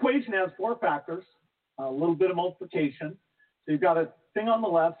 This equation has four factors, a little bit of multiplication. So you've got a thing on the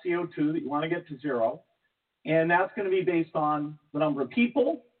left, CO2, that you want to get to zero. And that's going to be based on the number of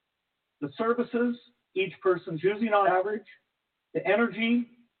people, the services each person's using on average, the energy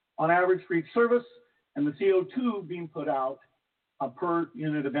on average for each service, and the CO2 being put out per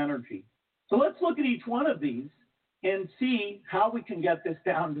unit of energy. So let's look at each one of these and see how we can get this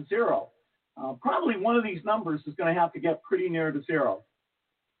down to zero. Probably one of these numbers is going to have to get pretty near to zero.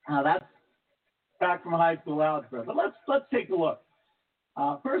 That's back from high school algebra. But let's take a look.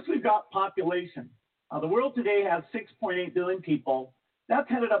 First, we've got population. The world today has 6.8 billion people. That's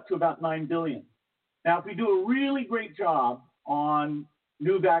headed up to about 9 billion. Now, if we do a really great job on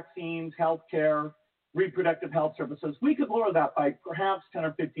new vaccines, healthcare, reproductive health services, we could lower that by perhaps 10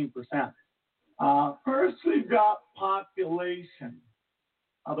 or 15%. First, we've got population.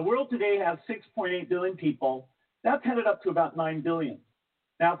 The world today has 6.8 billion people. That's headed up to about 9 billion.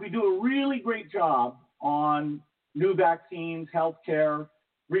 Now, if we do a really great job on new vaccines, healthcare,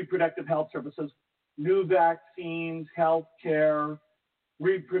 reproductive health services, new vaccines, healthcare,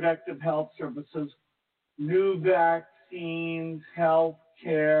 reproductive health services, new vaccines,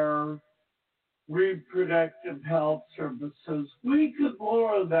 healthcare, reproductive health services, we could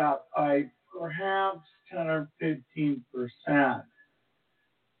lower that by perhaps 10 or 15%.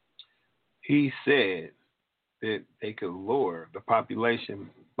 He said that they could lower the population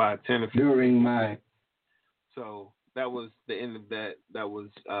by 10 or 15%. During my... So that was the end of that. That was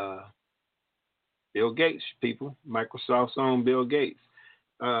Bill Gates, people. Microsoft's own Bill Gates.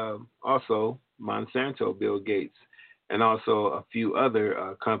 Also, Monsanto Bill Gates. And also a few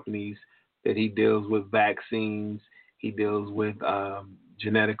other companies that he deals with vaccines. He deals with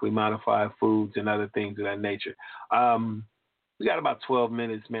genetically modified foods and other things of that nature. We got about 12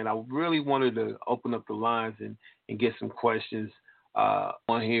 minutes, man. I really wanted to open up the lines and get some questions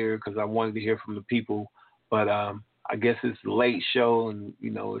on here because I wanted to hear from the people. But I guess it's a late show and, you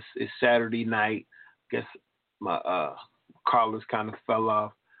know, it's Saturday night. I guess my callers kind of fell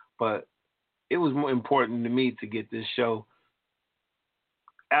off. But it was more important to me to get this show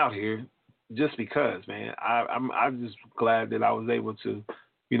out here just because, man. I'm just glad that I was able to,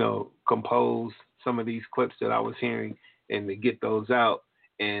 you know, compose some of these clips that I was hearing and to get those out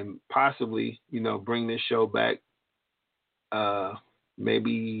and possibly, you know, bring this show back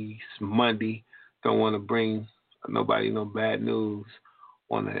maybe Monday. Don't want to bring nobody no bad news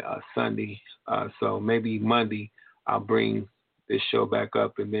on a Sunday. So maybe Monday I'll bring this show back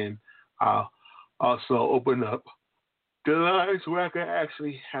up and then I'll also open up the lines where I can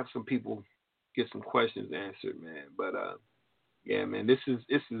actually have some people get some questions answered, man. But yeah, man, this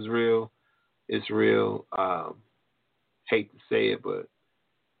is real. It's real. Hate to say it, but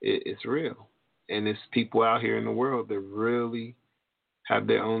it's real. And it's people out here in the world that really have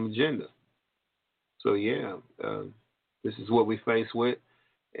their own agenda. So yeah, this is what we face with,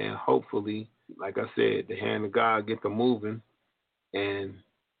 and hopefully, like I said, the hand of God get them moving and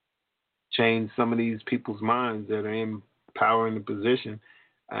change some of these people's minds that are in power in the position,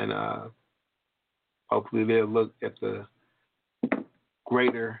 and hopefully they'll look at the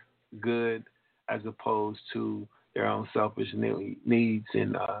greater good as opposed to their own selfish needs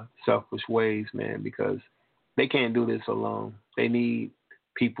and selfish ways, man, because they can't do this alone. They need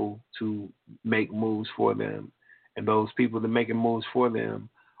people to make moves for them, and those people that making moves for them,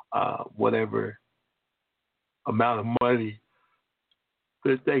 whatever amount of money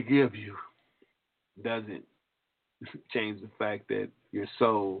that they give you doesn't change the fact that your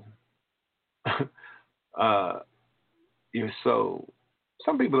soul,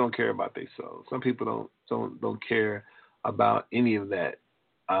 some people don't care about their soul. Some people don't care about any of that.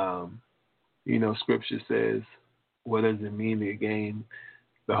 You know, Scripture says, what does it mean to gain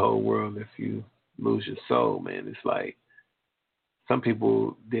the whole world if you lose your soul, man? It's like some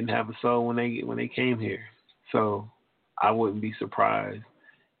people didn't have a soul when they came here. So I wouldn't be surprised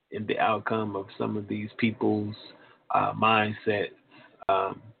in the outcome of some of these people's mindset.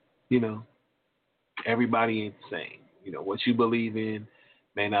 You know, everybody ain't the same. You know, what you believe in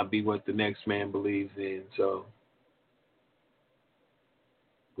may not be what the next man believes in. So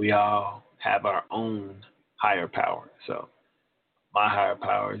we all have our own higher power. So my higher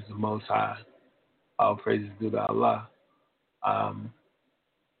power is the Most High. All praises due to Allah.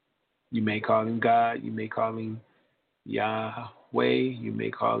 You may call him God. You may call him Yahweh. You may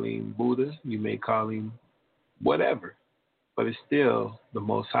call him Buddha. You may call him whatever. But it's still the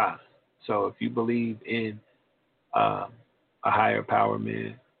Most High. So if you believe in a higher power,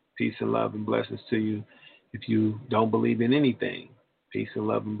 man, peace and love and blessings to you. If you don't believe in anything, peace and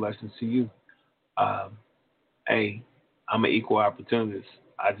love and blessings to you. Hey, I'm an equal opportunist.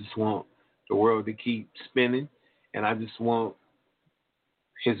 I just want the world to keep spinning, and I just want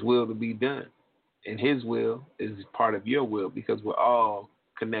his will to be done. And his will is part of your will because we're all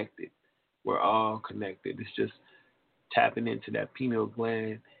connected. We're all connected. It's just tapping into that pineal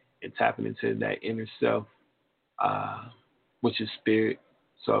gland and tapping into that inner self, which is spirit.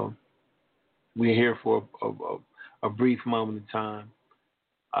 So we're here for a brief moment of time.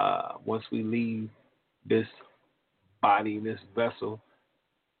 Once we leave this body, this vessel,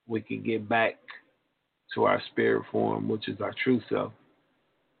 we can get back to our spirit form, which is our true self.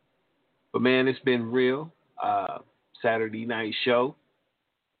 But man, it's been real. Saturday night show,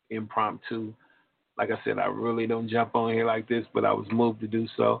 impromptu. Like I said, I really don't jump on here like this, but I was moved to do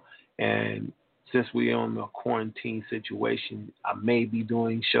so. And since we're on the quarantine situation, I may be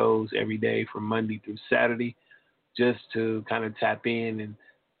doing shows every day from Monday through Saturday just to kind of tap in and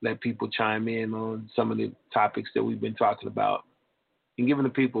let people chime in on some of the topics that we've been talking about and giving the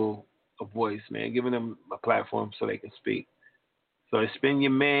people a voice, man, giving them a platform so they can speak. So it's been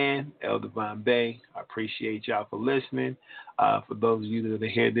your man, El Divine Bay. I appreciate y'all for listening. For those of you that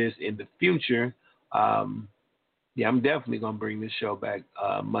hear this in the future, I'm definitely going to bring this show back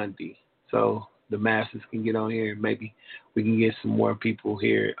Monday so the masses can get on here and maybe we can get some more people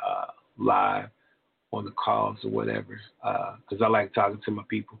here live on the calls or whatever, because I like talking to my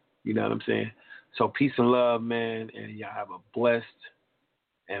people. You know what I'm saying? So peace and love, man, and y'all have a blessed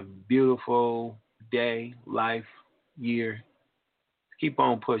and beautiful day, life, year. Keep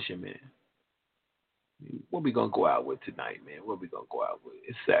on pushing, man. What we going to go out with tonight, man? What we going to go out with?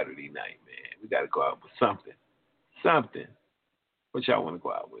 It's Saturday night, man. We got to go out with something. Something. What y'all want to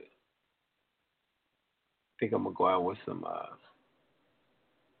go out with? I think I'm going to go out with some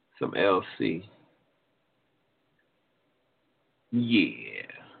LC. Yeah.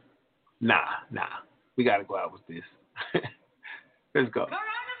 Nah. We got to go out with this. Let's go.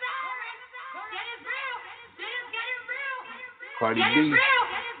 Cardi B.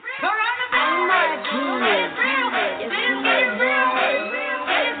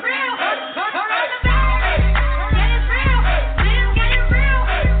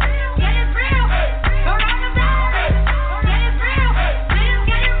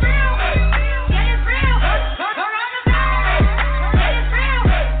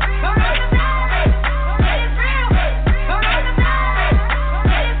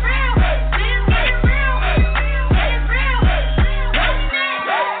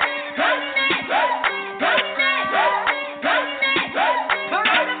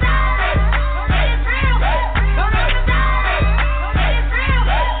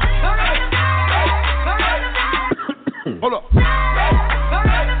 Hold up.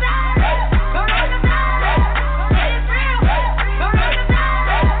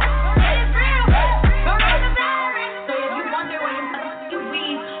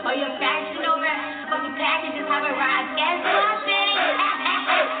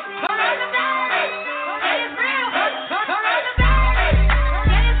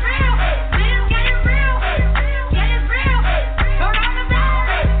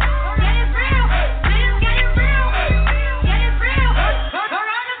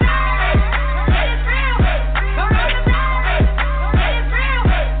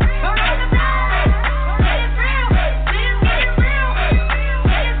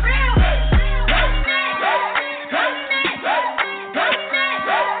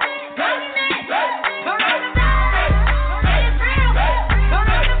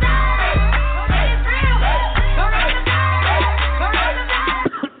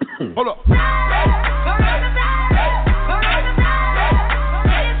 Hold up.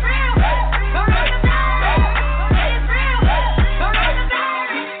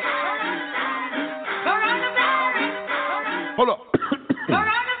 Hold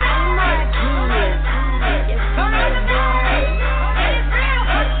up.